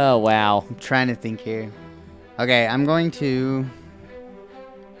 Oh, wow. I'm trying to think here. Okay, I'm going to...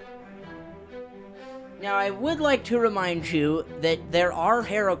 Now, I would like to remind you that there are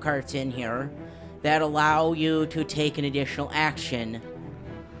hero carts in here that allow you to take an additional action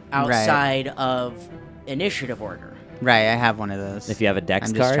outside of initiative order. Right, I have one of those. If you have a dex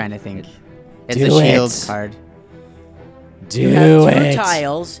I'm card. just trying to think. It's Do a shield it. card. Do You have two it.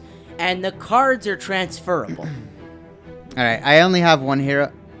 tiles, and the cards are transferable. All right, I only have one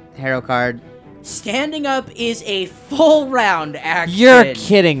hero card. Standing up is a full round action. You're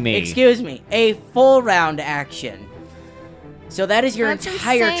kidding me. Excuse me, a full round action. So that is your That's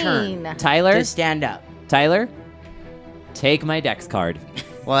entire insane. turn Tyler? to stand up. Tyler? Take my dex card.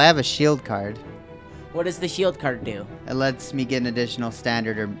 Well, I have a shield card. What does the shield card do? It lets me get an additional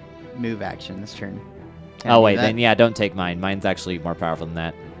standard or move action this turn. Can I Oh, do wait, that? then yeah, don't take mine. Mine's actually more powerful than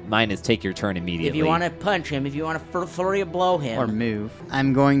that. Mine is take your turn immediately. If you want to punch him, if you want to flurry of blow him, Or move.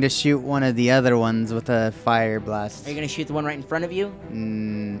 I'm going to shoot one of the other ones with a fire blast. are you going to shoot the one right in front of you?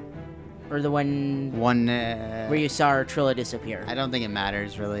 Or the one One. where you saw our Trilla disappear? I don't think it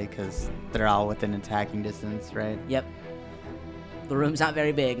matters really, because they're all within attacking distance, right? Yep. The room's not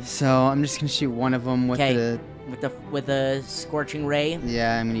very big. So I'm just gonna shoot one of them with 'Kay. the. With a scorching ray.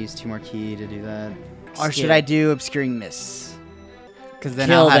 Yeah, I'm gonna use 2 more key to do that. Or Skip. should I do obscuring miss? Because then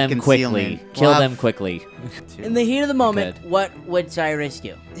kill I'll have them quickly. concealment. Kill We'll them have quickly. two. In the heat of the moment, Good. what would Cyrus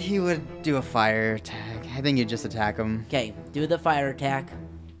do? He would do a fire attack. I think you'd just attack him. Okay, do the fire attack.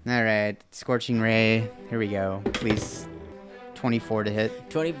 All right, scorching ray. Here we go. Please, 24 to hit.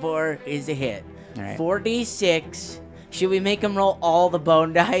 24 is a hit. All right. 4d6. Should we make him roll all the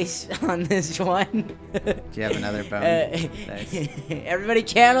bone dice on this one? Do you have another bone? Dice? Everybody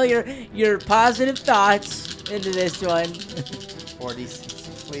channel your positive thoughts into this one.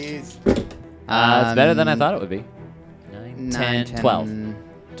 46, please. It's better than I thought it would be. 9, 10, 12.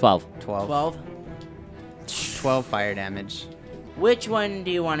 12. 12. 12. 12 fire damage. Which one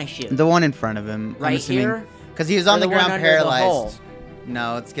do you want to shoot? The one in front of him. Right here? Because he was Or on the the one ground under the paralyzed. hole?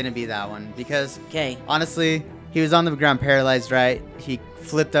 No, it's going to be that one. Because Okay. honestly, he was on the ground paralyzed, right? He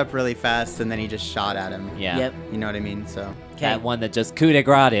flipped up really fast and then he just shot at him. Yeah. Yep. You know what I mean? So. Okay. That one that just coup de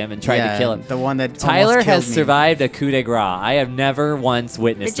grace him and tried Yeah, to kill him. The one that Tyler almost has killed me. survived a coup de grace. I have never once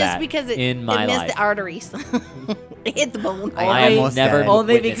witnessed It's just that because it in my missed life. the arteries. It hit the bone. I have almost never died.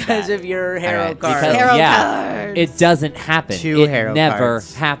 Only witnessed because that. of your hero Alright, card. Because, Hero yeah, cards. it doesn't happen. 2 it hero never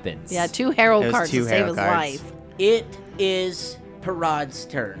cards. happens. Yeah, 2 hero It was cards 2 to save hero his cards. life. It is Parad's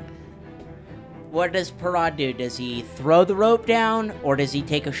turn. What does Parad do? Does he throw the rope down, or does he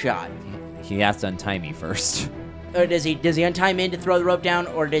take a shot? He has to untie me first. Or does he untie me to throw the rope down,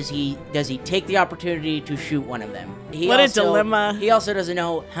 or does he take the opportunity to shoot one of them? What a dilemma. He also doesn't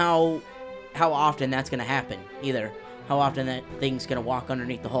know how often that's going to happen either. How often that thing's going to walk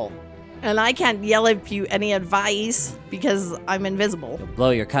underneath the hole. And I can't yell at you any advice because I'm invisible. You'll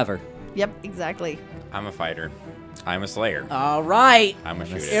blow your cover. Yep, exactly. I'm a fighter. I'm a slayer. All right, I'm a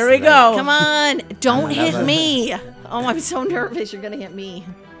shooter. here we go. Come on, don't hit Another- me. Oh, I'm so nervous. You're gonna hit me.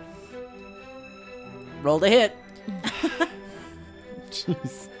 Roll the hit.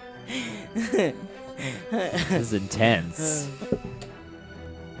 Jeez. This is intense.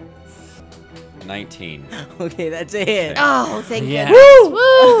 19. Okay, that's a hit. Oh, thank Yeah. goodness.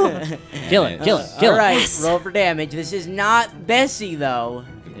 Woo! Kill it, kill it, kill All it. right, Yes. roll for damage. This is not Bessie though.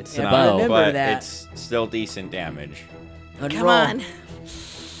 It's Yeah, a bow. remember but that. it's still decent damage. Go ahead and Come roll. on.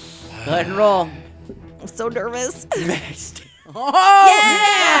 Go ahead and roll. I'm so nervous. Oh!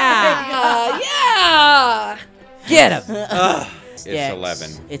 Yeah! Yeah! Get him! It's Yeah,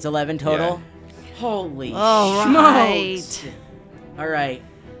 11. It's 11 total. Holy All smokes! right. All right,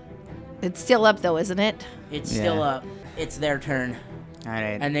 It's still up though, isn't it? it's still Yeah. up. It's their turn. All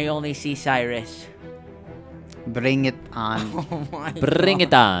right. and they only see Cyrus. Bring it on. Oh my Bring God.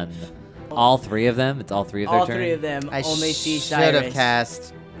 it on. All three of them? It's all three of their All turn? three of them I only see should have Cyrus.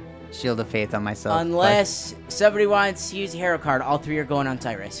 cast Shield of Faith on myself. but Unless somebody wants to use a hero card, all three are going on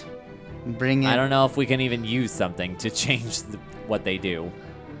Cyrus. Bring it. I don't know if we can even use something to change what they do.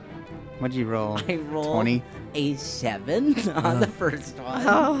 What'd you roll? I rolled 20? a 7 on the first one.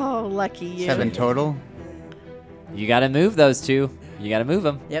 Oh, lucky you. 7 total? You gotta move those two. You gotta move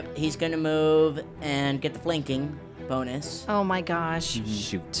them. Yep, he's gonna move and get the flanking bonus, Oh my gosh.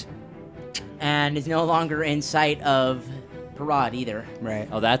 Shoot. and is no longer in sight of Parad either. Right.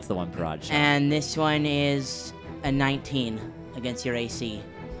 Oh, that's the one Parad shot. And this one is a 19 against your AC.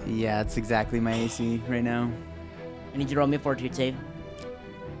 Yeah, it's exactly my AC right now. I need you to roll me a fortitude save,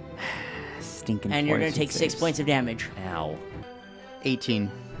 Stinking and you're gonna fortitude take 6 saves. points of damage. Ow. 18.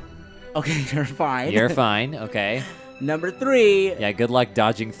 Okay, you're fine. You're fine. Okay. Number 3 Yeah, good luck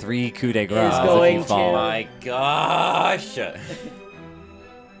dodging 3 coup de grace Is if going you fall. to- My gosh.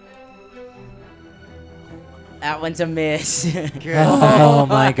 That one's a miss. Oh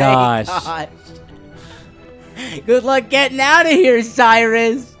my gosh. Good luck getting out of here,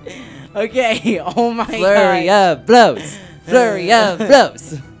 Cyrus. Okay. Oh my Flurry god. of blows. Flurry of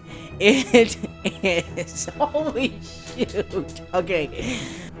blows. It is. Holy shoot. Okay.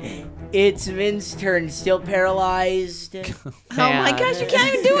 It's Min's turn. Still paralyzed. Oh my gosh, you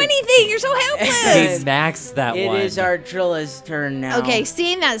can't even do anything. You're so He helpless. maxed that It one. is Artrilla's turn now. Okay,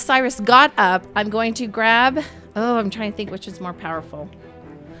 seeing that Cyrus got up, I'm going to grab. Oh, I'm trying to think which is more powerful.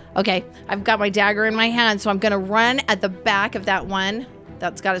 Okay, I've got my dagger in my hand, so I'm going to run at the back of that one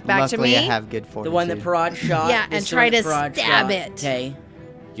that's got his back Luckily, to I me. have good fortitude. The one that Parad shot. Yeah, and try to stab it. Okay.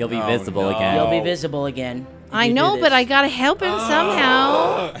 You'll be Oh, visible no. again. You'll be visible again. if I you do know, but this. I got to help him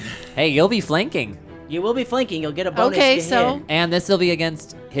somehow. Hey, you'll be flanking. You will be flanking. You'll get a bonus Okay, to so. hit. And this will be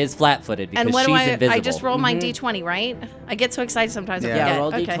against his flat-footed because And what she's do I? invisible. I just roll my Mhm. D20, right? I get so excited sometimes. Yeah. I Yeah, forget.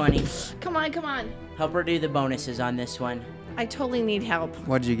 roll okay. D20. Come on, come on. Help her do the bonuses on this one. I totally need help.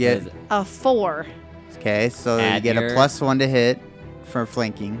 What'd you get? A 4. Okay, so you Add get your- a +1 to hit for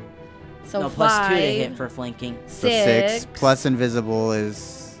flanking. So No, 5. plus 2 to hit for flanking. So 6 plus invisible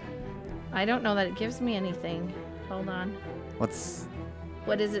is I don't know that it gives me anything. Hold on. what's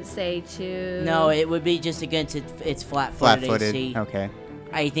What does it say to? No, it would be just against its flat-footed flat-footed. AC. Okay.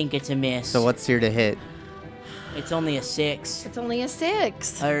 I think it's a miss. So what's here to hit? It's only a 6. It's only a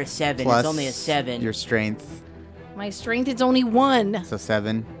 6. Or a 7. Plus It's only a 7. your strength. My strength is only 1 So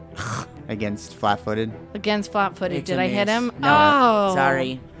 7 against flat-footed. against flat-footed. It's Did a I hit miss. him? No, Oh,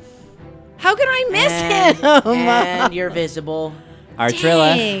 sorry. How could I miss and, him? and you're visible.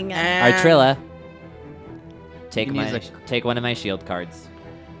 Artrilla. Dang. And Artrilla. Take You can use take one of my shield cards.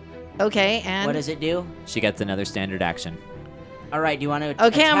 Okay, and What does it do? She gets another standard action. All right, do you want to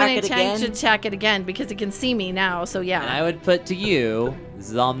okay, I'm attack gonna it attempt to again? attack it again because it can see me now. So And yeah. I would put to you, this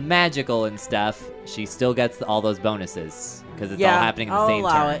is all magical and stuff. She still gets all those bonuses because it's Yeah, all happening in the I'll same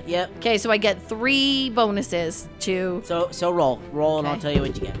allow turn. it. Yep. Okay, so I get 3 bonuses to So roll, and I'll Okay. tell you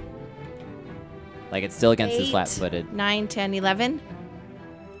what you get. Like it's still against his 8, flat-footed. 9, 10, 11.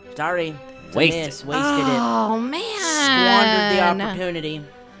 Sorry, it's a Wasted. miss. Wasted it. Oh man! Squandered the opportunity.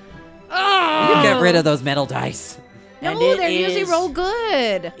 Oh. You get rid of those metal dice. No, And it they're usually is- roll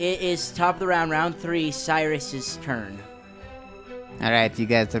good. It is top of the round, round 3, Cyrus's turn. All right, you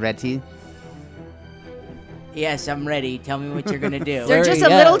guys are ready? Yes, I'm ready. Tell me what you're gonna do. They're just a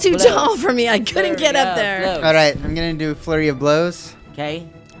Flurry little of too blows. tall for me. I couldn't get Flurry up of there. blows. All right, I'm gonna do flurry of blows. Okay,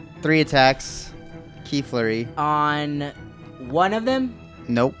 3 attacks. Key flurry. on one of them,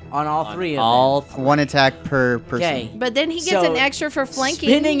 Nope. on all On 3 of all them. 1 attack per person. Okay. But then he gets So, an extra for flanking,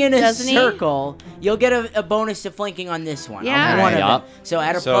 Spinning in a doesn't circle, you'll get a bonus to flanking on this one. Yeah. On one of Yup. them. So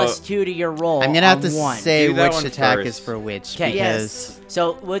add a So- +2 to your roll. I'm gonna have on to one. say Do that which one attack first. is for which 'Kay. because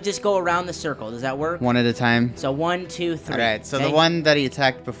So we'll just go around the circle. Does that work? one at a time. So 1, 2, 3. All right, so okay? the one that he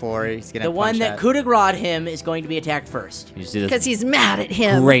attacked before, he's gonna the one punch that at. coup de grace him is going to be attacked first. You just do he? Because this he's mad at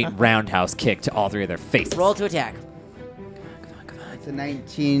him. great roundhouse kick to all 3 of their faces. Roll to attack. It's a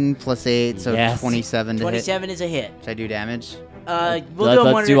 19 plus 8, so Yes. 27 to 27 is a hit. hit. Should I do damage? We'll Let's do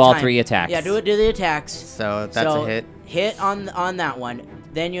them one do at a all time. 3 attacks. Yeah, do the attacks. So that's So, a hit. Hit on that one.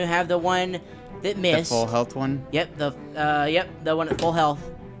 Then you have the one that The missed. full health one. Yep, the one at full health.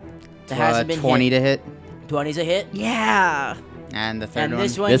 That hasn't been 20 hit. to hit. 20's a hit. Yeah. And the third And one.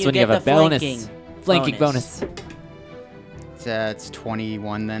 this one This you one get you have a the bonus. flanking. Flanking bonus. It's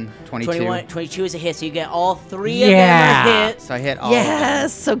 21 then. 22. 21, 22 is a hit, so you get all 3 Yeah. of them are hit. So I hit all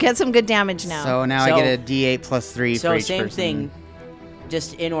Yes. So get some good damage of now. them. So now So- I get a D8 plus 3 So for each same person. thing,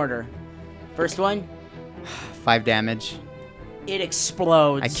 just in order. First one 5 damage. it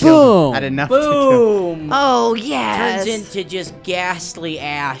explodes. I killed him. Not Boom. enough to kill. Boom! Oh, yes. Turns into just ghastly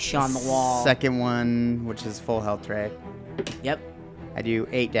ash on the wall. Second one, which is full health, right? Yep. I do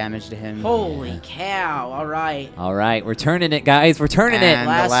 8 damage to him. Holy cow! All right. All right, we're turning it, guys. We're turning And it.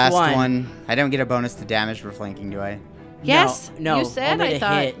 Last the last one. one, I don't get a bonus to damage for flanking, do I? Yes, No. you said, only I to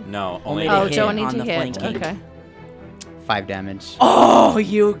thought. hit. No, Only only to Oh, hit don't need on to the hit. flanking. Okay. 5 damage. Oh,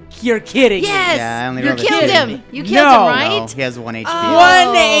 you're kidding Yes, Yeah, I only you rolled a killed 10. him. You killed No. him, right? No, he has 1 HP.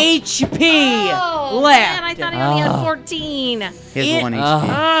 Oh. me. 1 HP Oh, left. man, I thought he only had Oh. 14. He has 1 HP.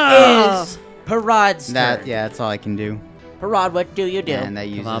 Oh. Is Parad's That, turn. yeah, that's all I can do. Parad, what do you do? And that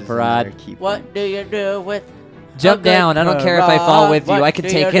uses on, another Parad. key point. What do you do with Jump a good down. I don't care if I fall with you. What I can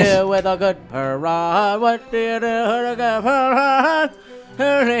take do you it. do with a good parade? What do you do with a good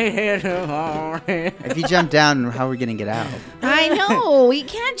parade? If you jump down, how are we gonna get out? I know. We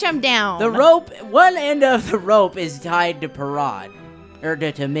can't jump down. The rope, one end of the rope is tied to Parad, or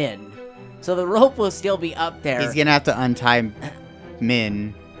to Min. So the rope will still be up there. He's gonna have to untie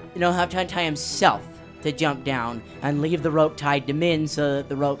Min. He'll have to untie himself to jump down and leave the rope tied to Min so that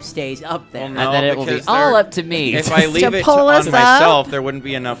the rope stays up there. Well, And then it will be because all they're- up to me. If I leave it pull us on up? myself, there wouldn't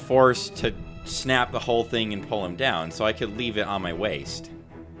be enough force to snap the whole thing and pull him down. So I could leave it on my waist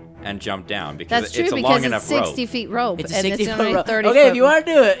and jump down because That's true it's a because long it's enough 60 rope. feet rope. It's a and 60 it's foot only rope. 30 Okay, foot. if you want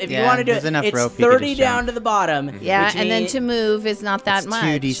to do it, if you Yeah, want to do there's it, enough it's rope you could 30 just down jump. to the bottom. Yeah, which and then means- to move is not that It's much.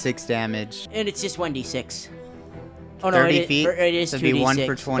 2d6 damage. and it's just 1d6. Oh no, 30 it is, feet. it is So 2d6. it'd be 1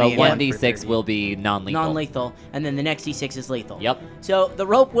 for 20 But and 1 for 1d6 30. will be non-lethal. Non-lethal, and then the next d6 is lethal. Yep. So the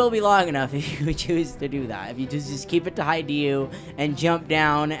rope will be long enough if you choose to do that. If you just keep it tied to you and jump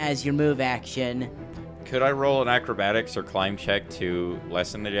down as your move action. Could I roll an acrobatics or climb check to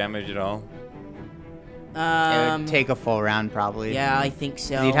lessen the damage at all? It would take a full round probably. Yeah, I think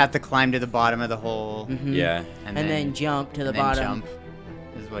so. 'Cause you'd have to climb to the bottom of the hole Mhm. Yeah. and then jump to the and then bottom. jump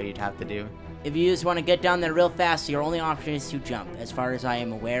is what you'd have to do. If you just want to get down there real fast, your only option is to jump, as far as I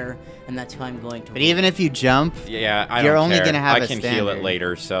am aware, and that's how I'm going to. But even if you jump, Yeah, I You're don't only care. gonna have I a can heal it standard.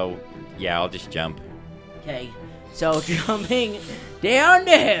 later, so yeah, I'll just jump. Okay, so jumping down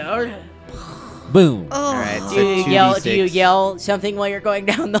the hill. Boom. Oh. all right. So Do you yell? Do you 2d6. yell something while you're going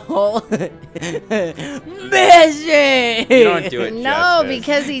down the hole? Missing. You don't do it. No, justice.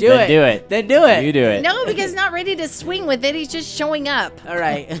 because he Do Then it. do it. Then do it. You do it. No, because he's not ready to swing with it. He's just showing up. All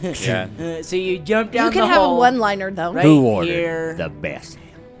right. Yeah. So you jump down You can the have hole. a one-liner though. Right Who ordered here. the best?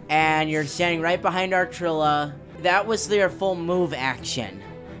 And you're standing right behind Artrilla. That was their full move action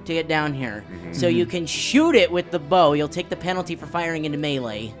to get down here. So you can shoot it with the bow. You'll take the penalty for firing into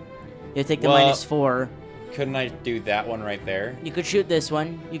melee. You'll take the Well- -4. Couldn't I do that one right there? You could shoot this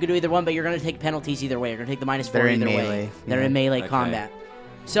one. You could do either one, but you're going to take penalties either way. You're going to take the -4 They're in either way. melee, They're yeah. in melee Okay. combat.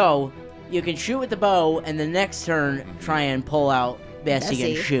 So you can shoot with the bow, and the next turn try and pull out Bessie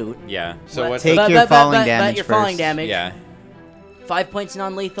and Bessie. shoot. Yeah. So But- what's Take the, your falling but damage your falling first. damage. Yeah. 5 points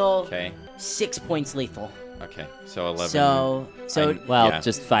non-lethal. Okay. 6 points lethal. Okay. So 11. So Well, Yeah.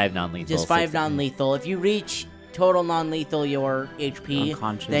 just 5 non-lethal. just 5 6 non-lethal. If you reach total non-lethal your HP,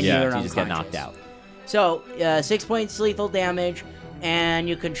 Unconscious. then Yeah, you're you just get unconscious. knocked out. So 6 points lethal damage, and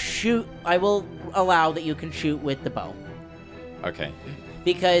you can shoot. I will allow that you can shoot with the bow Okay.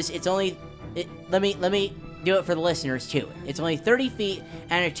 because it's only. Let me do it for the listeners too. It's only 30 feet,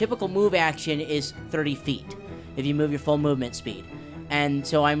 and a typical move action is 30 feet if you move your full movement speed. And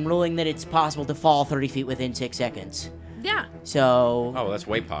so I'm ruling that it's possible to fall 30 feet within 6 seconds. Yeah. So Oh, that's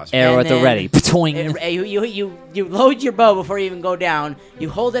way possible. Arrow And at the then- ready. Ptoing. you load your bow before you even go down. You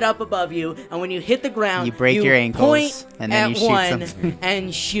hold it up above you, and when you hit the ground, You break your ankles, point and then at you shoot one something.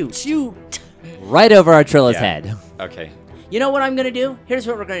 and shoot. Shoot. Right over Artrilla's Yeah. head. Okay. You know what I'm gonna do? Here's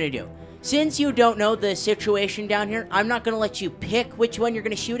what we're gonna do. Since you don't know the situation down here, I'm not gonna let you pick which one you're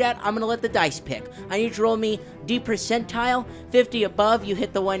gonna shoot at. I'm gonna let the dice pick. I need you to roll me D percentile. 50 above, you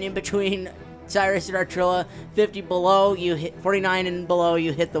hit the one in between Cyrus and Artrilla. 50 below, you hit 49 and below,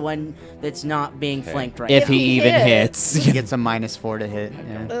 you hit the one that's not being flanked right If now. he he even hits. hits. He gets a -4 to hit.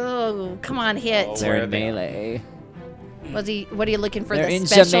 Yeah. Oh, come on, hit. Oh. They're Where are in they? melee. Was he? What are you looking for? They're The in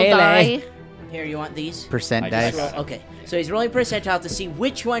special melee. die? Here, you want these? Percent I dice. just- Okay, so he's rolling percentile to see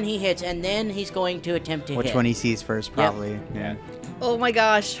which one he hits, and then he's going to attempt to Which hit. one he sees first, probably. Yeah. Oh my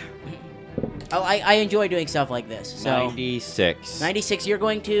gosh. Oh, I enjoy doing stuff like this. So 96. 96, you're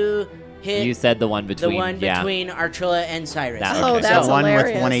going to hit You said the one the between. one yeah. between Artrilla and Cyrus. That- Oh, Okay. that's The one with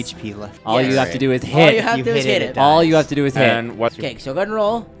hilarious. 1 HP left. All Yes. you have to do is All hit. you have You to do is hit hit it, it. it All you have to do is hit. And what's Okay, so go ahead and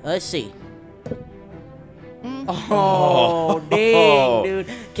roll. Let's see. Mm. Oh, dang, dude.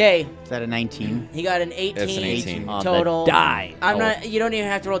 Okay, Is that a 19? he got an 18, It's an 18. On total. the die. I'm Oh. not. You don't even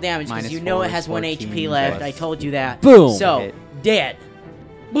have to roll damage because Minus you know 4 it has is 1 14 HP left. plus- I told you that. Boom. So Hit. dead.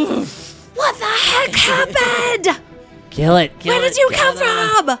 What the heck happened? Kill it. Kill Where it. did you kill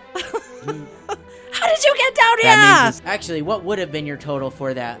come it. from? How did you get down That means here? Actually, what would have been your total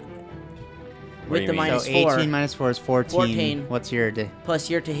for that? What With do you the mean? minus so 4 18 minus 4 is 14. 14. What's your plus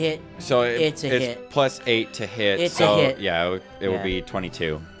your to hit, So It's a hit. It's plus 8 to hit. It's a so hit. Yeah, it Yeah. would be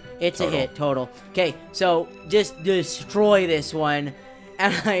 22. it's Total. a hit total. Okay, so just destroy this one.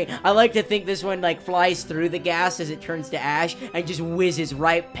 And I like to think this one like flies through the gas as it turns to ash and just whizzes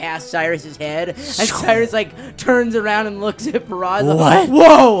right past Cyrus's head. And Cyrus like turns around and looks at Faraz. Like,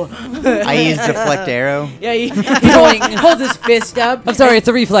 whoa! I used deflect arrow. Yeah, he holds his fist up. I'm sorry, it's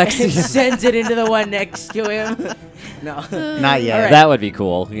a reflex. And sends it into the one next to him. No. Not yet. All right. That would be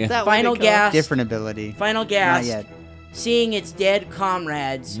cool. Yeah. That would Final be cool. gas. Different ability. Final Not gas. yet. Seeing its dead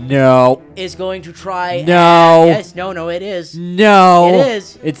comrades No. is going to try. No. Yes. No. It is. No. It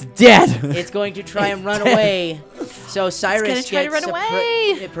is. It's dead. It's going to try and run dead. away. So Cyrus gonna try to gets run a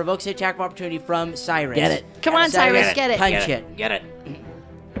away. it provokes an attack of opportunity from Cyrus. Get it. Come on, Cyrus, get it. Punch it. Get it.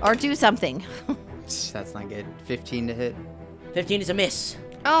 Or do something. That's not good. 15 to hit. 15 is a miss,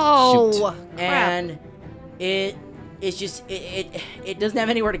 Oh, crap. and it's just it doesn't have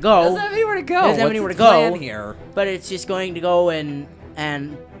anywhere to go. Doesn't have anywhere to go. Doesn't have What's anywhere the to go. plan here? But it's just going to go and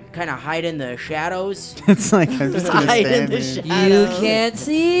kind of hide in the shadows It's like I'm just gonna Hide in stand the here. shadows. You can't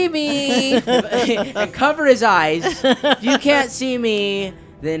see me. and cover his eyes. If you can't see me,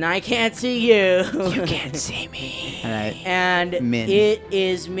 then I can't see you. You can't see me. All right. And Min. it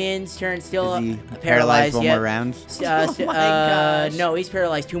is Min's turn. Still Is he paralyzed. paralyzed one Yep. more round? Oh my gosh. No, he's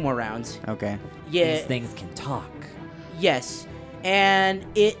paralyzed 2 more rounds. Okay. Yeah. These things can talk. Yes. And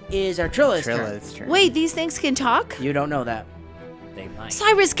it is Artrilla's turn. Trilla's turn. Wait, these things can talk? You don't know that. They might.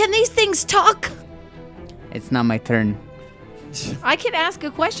 Cyrus, can these things talk? It's not my turn. I can ask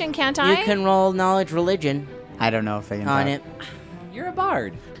a question, can't I? You can roll knowledge religion I don't know if I can on talk. it. You're a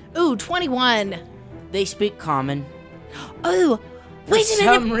bard. Ooh, 21. They speak common. Oh, For wait a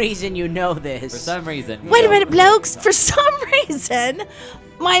some minute. reason, you know this. For some reason. Wait a minute, blokes. For some reason,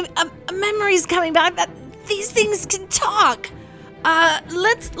 my memory's coming back. That these things can talk.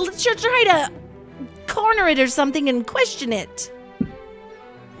 Let's just try to corner it or something and question it.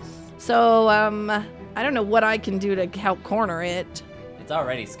 So, I don't know what I can do to help corner it. It's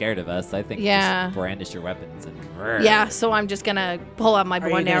already scared of us. I think Yeah. just brandish your weapons and. Yeah, so I'm just gonna pull out my Are bow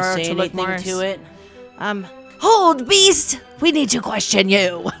you and gonna arrow say to look anything more. to it? Hold, beast! We need to question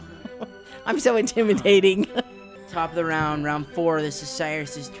you. I'm so intimidating. Top of the round, round 4. This is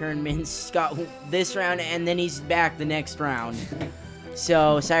Cyrus's turn. Min's got this round, and then he's back the next round.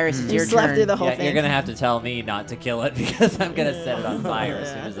 So Cyrus, it's your You slept turn. through the whole Yeah, thing. you're gonna have to tell me not to kill it because I'm gonna set it on fire as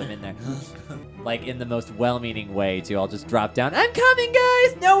soon as I'm in there. Like in the most well-meaning way too. I'll just drop down. I'm coming,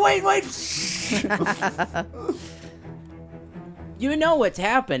 guys. No, wait. You know what's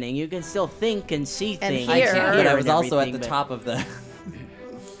happening. You can still think and see And things. I hear. can't, but I and was also at everything, the but top of the.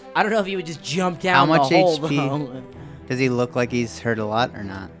 I don't know if you would just jump down How much the hole, HP? though. Does he look like he's hurt a lot or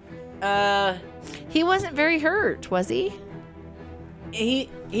not? He wasn't very hurt, was he? He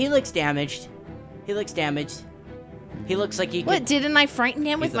looks damaged. He looks damaged. He looks like he What, could. didn't I frighten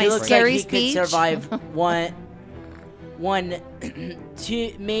him with He's a my He looks scary like he speech? could survive one,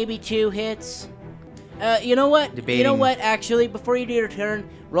 two, maybe 2 hits. You know what? You know Debating. what? Actually, before you do your turn,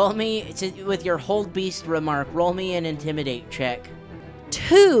 roll me with your hold beast remark. Roll me an intimidate check.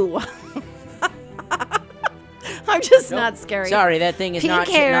 2. I'm just not scary. Sorry, that thing is Pink not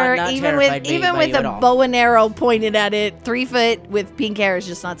hair, not even terrified with by even you with at a all. bow and arrow pointed at it, 3 foot with pink hair is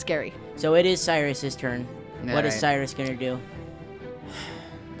just not scary. So it is Cyrus's turn. What is Alright. Cyrus gonna do?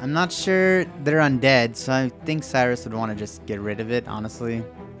 I'm not sure they're undead, so I think Cyrus would want to just get rid of it, honestly.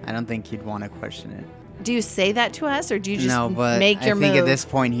 I don't think he'd want to question it. Do you say that to us, or do you just no, but make your I think move? at this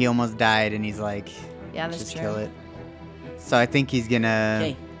point he almost died, and he's like, yeah, that's just true. kill it. So I think he's gonna.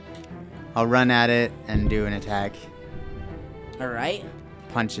 Okay. I'll run at it and do an attack. All right.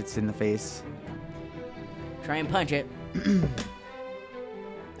 Punch it in the face. Try and punch it.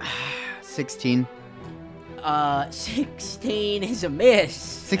 16. 16 is a miss.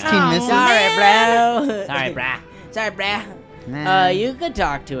 16 Oh, misses. Sorry, bro. Sorry, brah. Sorry, brah. Nah. You could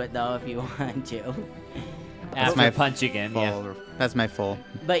talk to it though if you want to, After my punch again. Yeah. Full, That's my full.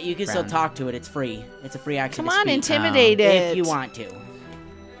 but you can still Round. talk to it. It's free. It's a free action. Come to on, speak, intimidate it. if you want to.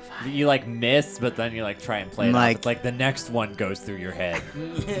 You like miss, but then you like try and play it Like- off. It's like the next one goes through your head.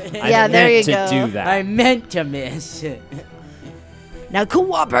 Yeah, I there meant you to go. do that. I meant to miss. Now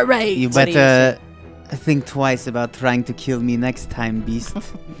cooperate. You What do you better think twice about trying to kill me next time, beast.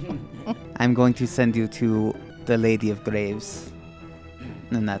 I'm going to send you to the Lady of Graves.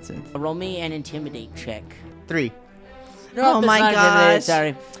 And that's it. Roll me an intimidate check. 3. No, Oh it's my not intimidating, gosh.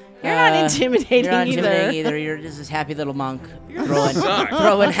 sorry. You're not intimidating You're not intimidating either. either. You're just this happy little monk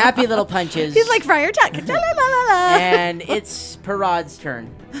throwing happy little punches. He's like Friar Tuck. La, la, la, la. And it's Parad's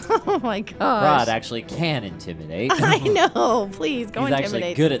turn. Oh my gosh. Rod actually can intimidate. I know. Please go He's intimidate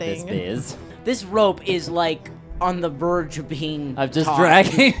actually good the at this thing. biz. This rope is like on the verge of being Of just taut.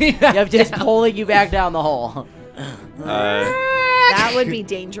 dragging me back Of just down. pulling you back down the hole. That would be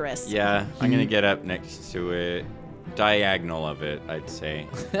dangerous. Yeah, I'm gonna get up next to it, diagonal of it, I'd say,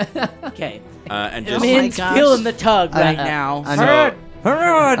 Okay. and Oh just my Min's gosh. feeling the tug right now.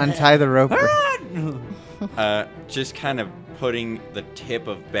 Untie the rope. just kind of putting the tip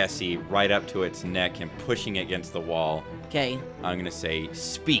of Bessie right up to its neck and pushing it against the wall. Okay. I'm gonna say,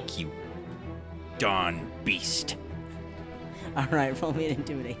 "Speak, you dawn beast." All right. Roll me an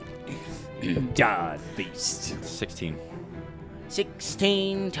intimidate. God beast. 16.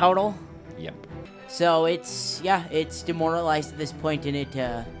 16 total. Yep. So it's demoralized at this point, and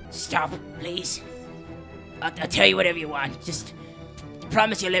it stop, please. I'll tell you whatever you want. Just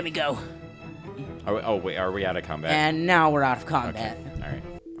promise you'll let me go. Wait, are we out of combat? And now we're out of combat. All right.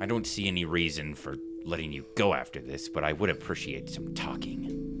 I don't see any reason for letting you go after this, but I would appreciate some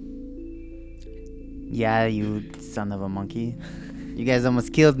talking. Yeah, you son of a monkey. You guys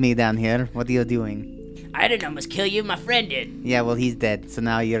almost killed me down here. What are you doing? I didn't almost kill you. My friend did. Yeah, well, he's dead, so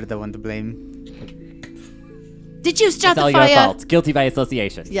now you're the one to blame. Did you start It's all the your fire? fault. Guilty by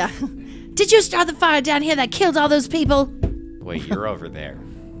association. Yeah. Did you start the fire down here that killed all those people? Wait, you're over there.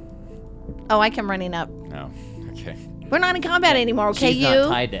 Oh, I come running up. No. Okay. We're not in combat anymore, okay, She's you? not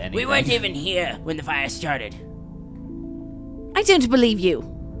tied to anything. We weren't even here when the fire started. I don't believe you.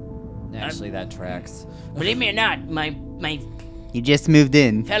 Actually, that tracks. Believe me or not, my You just moved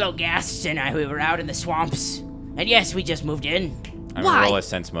in. fellow guests and I, we were out in the swamps. And yes, we just moved in. I'm Why? gonna roll a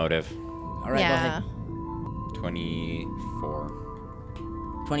sense motive. All right, yeah. go ahead. 24.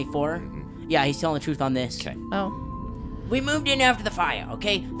 24? Yeah, he's telling the truth on this. Okay. Oh. We moved in after the fire,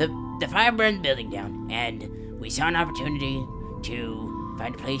 okay? The fire burned the building down, and we saw an opportunity to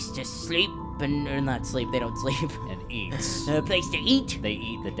find a place to sleep, or not sleep, they don't sleep. And eats. A place to eat, They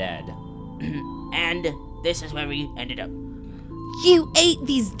eat the dead. and this is where we ended up. You ate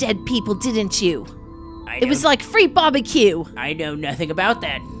these dead people, didn't you? I It was know- like free barbecue. I know nothing about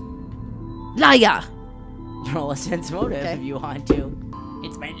that. Liar. Roll a sense motive Okay. if you want to.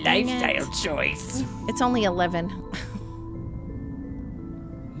 It's my Dang it. lifestyle choice. It's only 11.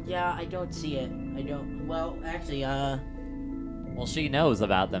 Yeah, I don't see it. I don't. Well, actually, Well, she knows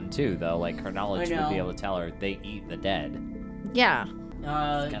about them too, though. Like her knowledge I would be know. able to tell her they eat the dead. Yeah.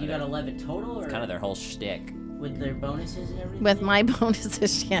 you kinda got 11 total, or It's kind of their whole shtick. with their bonuses and everything? With my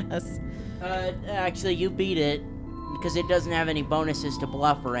bonuses, yes. Actually, you beat it because it doesn't have any bonuses to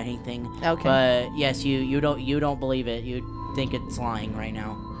bluff or anything. Okay. But yes, you don't believe it. You think it's lying right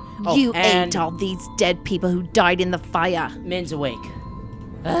now. Oh, You and ate all these dead people who died in the fire. Min's awake.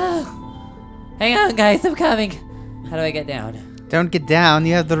 Hang on, guys, I'm coming. How do I get down? Don't get down,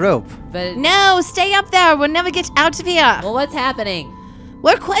 you have the rope. But No, stay up there. We'll never get out of here. well, what's happening?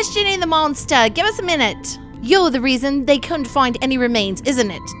 We're questioning the monster. Give us a minute. You're the reason they couldn't find any remains,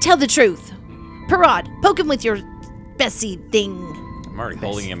 isn't it? Tell the truth. Parad, poke him with your Bessie thing. I'm already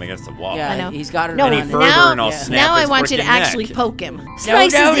holding him against the wall. Yeah, I know. he's got her. No, Any on- further now, and I'll Yeah. snap now I his want you to frickin' actually neck. poke him. No,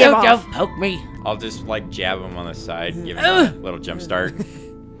 Slice his no, ear no, off. don't poke me. I'll just like jab him on the side, give him a little jump start.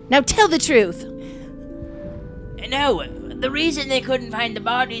 Now tell the truth. No, the reason they couldn't find the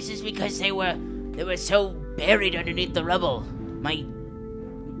bodies is because they were so buried underneath the rubble. My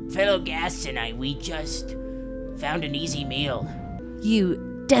fellow guests and I, we just found an easy meal.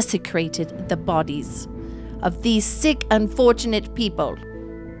 You desecrated the bodies of these sick, unfortunate people.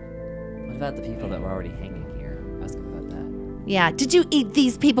 What about the people that were already hanging here? Ask them about that. Yeah, did you eat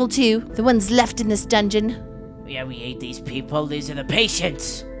these people too? The ones left in this dungeon? Yeah, we ate these people. These are the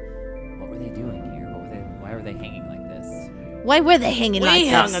patients. What were they doing here? Why were they hanging like this? Why were they hanging like We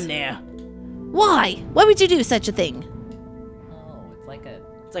hung this? them there. Why? Why would you do such a thing? Oh, it's like a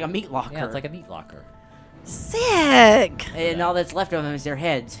It's like a meat locker. yeah, it's like a meat locker. Sick. And all that's left of them is their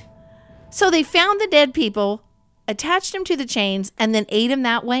heads. So they found the dead people, attached them to the chains, and then ate them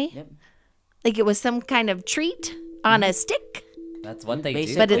that way? Yep. Like it was some kind of treat on a stick? That's what they do.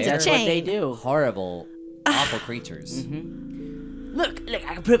 Basically, But it's a that's chain. what they do. Horrible, awful creatures. Look, I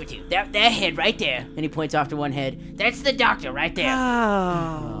can prove it to you. That head right there. And he points off to one head. That's the doctor right there.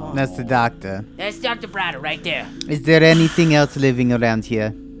 Oh. That's the doctor. That's Dr. Brada right there. Is there anything else living around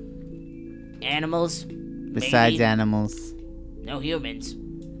here Animals, besides maybe. animals? No humans.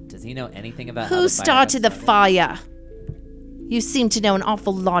 Does he know anything about how Who the fire got started the fire? You seem to know an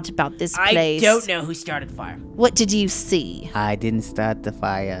awful lot about this I place. don't know who started the fire. What did you see? I didn't start the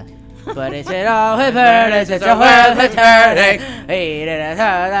fire. But it's it all with her, it's a world returning.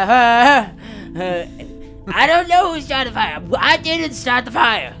 I don't know who started the fire. I didn't start the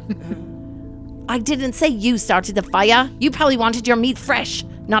fire. I didn't say you started the fire. You probably wanted your meat fresh,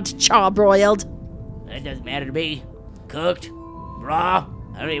 not charbroiled. That doesn't matter to me. Cooked, raw,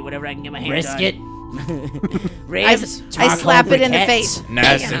 I'll eat whatever I can get my hands on. Brisket. Ribs, I slap it in the briquettes. face.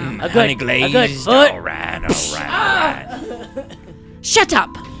 Nice and A good- honey a glazed. good foot. All right. Shut up.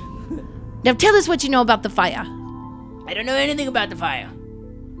 Now tell us what you know about the fire. I don't know anything about the fire.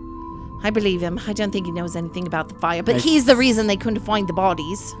 I believe him. I don't think he knows anything about the fire, but he's the reason they couldn't find the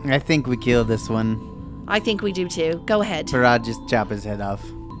bodies. I think we killed this one. I think we do too. Go ahead. Parad just chop his head off.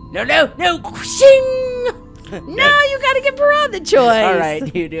 No, shing! No, you gotta give Parad the choice. All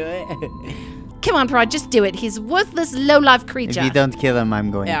right, you do it. Come on, Parad, just do it. He's a worthless, low-life If creature. you don't kill him,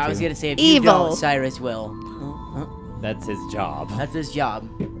 I'm going Yeah, to. I was gonna say if you Evil. don't, Cyrus will. That's his job. That's his job.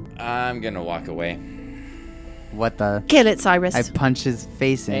 I'm gonna walk away. What the? Kill it, Cyrus. I punch his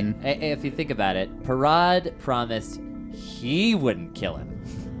face in. If you think about it, Parad promised he wouldn't kill him.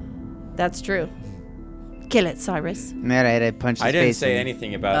 That's true. Kill it, Cyrus. Alright, I punch his I didn't face say in.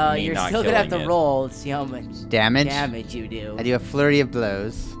 anything about me You're not still killing gonna have to it. roll to see how much Damage? damage you do. I do a flurry of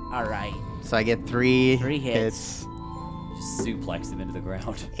blows. All right. So I get three, Three hits. Just suplex him into the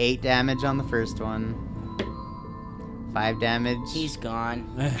ground. 8 damage on the first one. 5 damage. He's gone.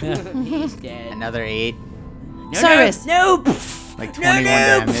 He's dead. Another 8. No, Cyrus. No. Like 21 No.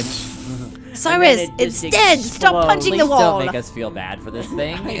 damage. Cyrus, it it's just dead. Stop explodes. punching the Please wall. don't make us feel bad for this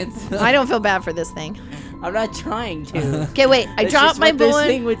thing. It's I don't feel bad for this thing. I'm not trying to. Okay, wait. I That's dropped just my what this bow.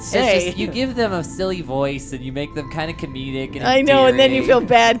 thing would It's say. just you give them a silly voice and you make them kind of comedic and I know, and then you endearing. feel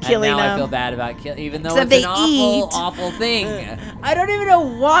bad killing and now them. I feel bad about killing, even though Except it's they an awful, eat. awful thing. I don't even know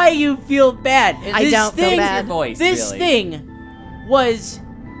why you feel bad. I This don't feel thing- bad. Voice, This really. thing was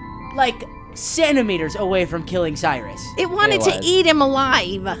like centimeters away from killing Cyrus. It wanted It to was. eat him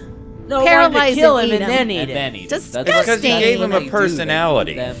alive. No, Paralyze wanted to kill and him eat and him. then eat And him. then eat Just them. It's because you gave him a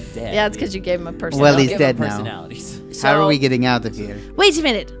personality. Them dead. Yeah, it's because you gave him a Well, personality. he's Give them dead now. personalities. How are So, we getting out of here? Wait a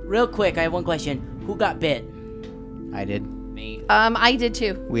minute. Real quick, I have one question. Who got bit? I did. Me. I did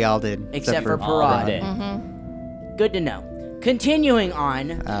too. We all did. Except for All Parad. dead. Good to know. Continuing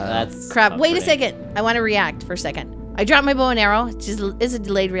on. That's Crap. Wait a comforting. second. I want to react for a second. I drop my bow and arrow, which is a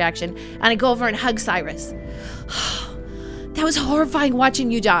delayed reaction, and I go over and hug Cyrus. That was horrifying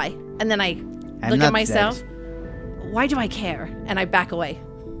watching you die. And then I I'm look not at myself. Why do I care? And I back away.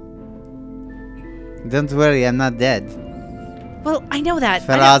 Don't worry, I'm not dead. Well, I know that. I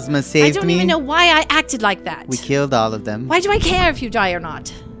Pharasma don't saved me. even know why I acted like that. We killed all of them Why do I care if you die or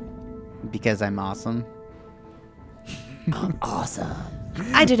not? because I'm awesome. Awesome.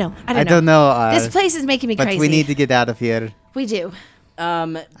 I don't know. I I don't know. This place is making me but crazy. we need to get out of here. We do.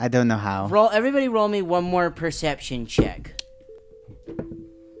 I don't know how. Everybody roll me one more perception check.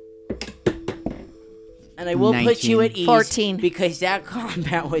 And I will put you 19. at ease 14. because that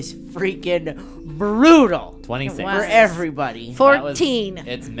combat was freaking brutal 26. Wow. for everybody. That was- 14.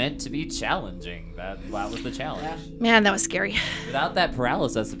 It's meant to be challenging. That was the challenge. Man, that was scary. Without that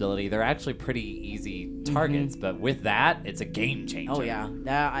paralysis ability, they're actually pretty easy targets. But with that, it's a game changer. Oh yeah,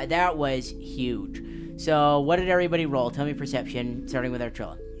 that was huge. So what did everybody roll? Tell me perception, starting with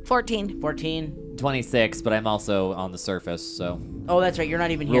Artrilla. 14. 14. 26, but I'm also on the surface, so Oh, that's right. You're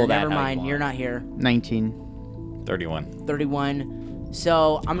not even here. Roll that Never how you mind. want. You're not here. 19. 31. 31.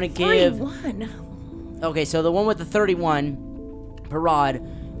 So I'm gonna give. 41. Okay, so the one with the 31,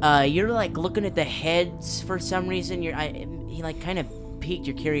 Parad, you're like looking at the heads for some reason. He like kind of piqued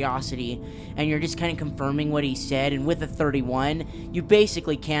your curiosity, and you're just kind of confirming what he said. And with the 31, you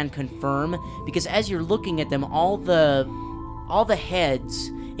basically can confirm because as you're looking at them, all the heads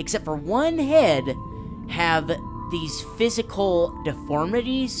except for one head have these physical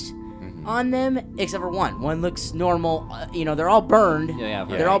deformities on them, except for one. One looks normal. They're all burned. Yeah,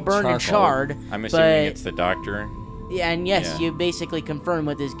 They're all burned and charred. I'm assuming but- it's the doctor. Yeah, and yes, Yeah. you basically confirm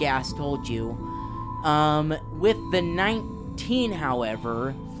what this gas told you. With the 19,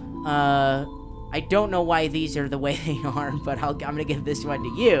 however, I don't know why these are the way they are, but I'm gonna give this one to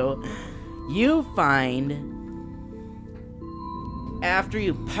you. You find after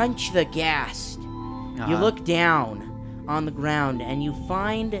you punch the ghast, you look down on the ground and you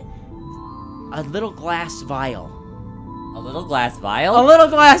find a little glass vial. a little glass vial. A little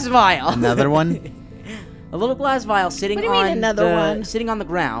glass vial. Another one? A little glass vial sitting What do you mean on another the one? sitting on the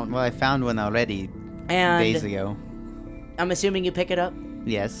ground. Well, I found one already And days ago. I'm assuming you pick it up.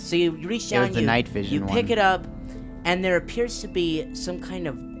 Yes. So you reach It down. was the you, night vision You pick one. it up, and there appears to be some kind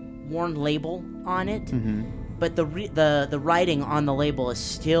of worn label on it, but the writing on the label is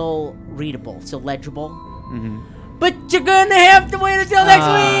still readable, still legible. But you're gonna have to wait until next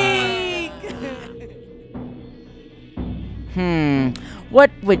week!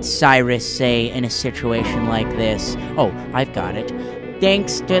 What would Cyrus say in a situation like this? Oh, I've got it.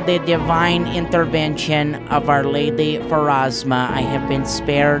 Thanks to the divine intervention of Our Lady Pharasma, I have been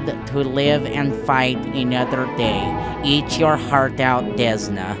spared to live and fight another day. Eat your heart out,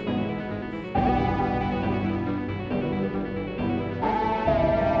 Desna.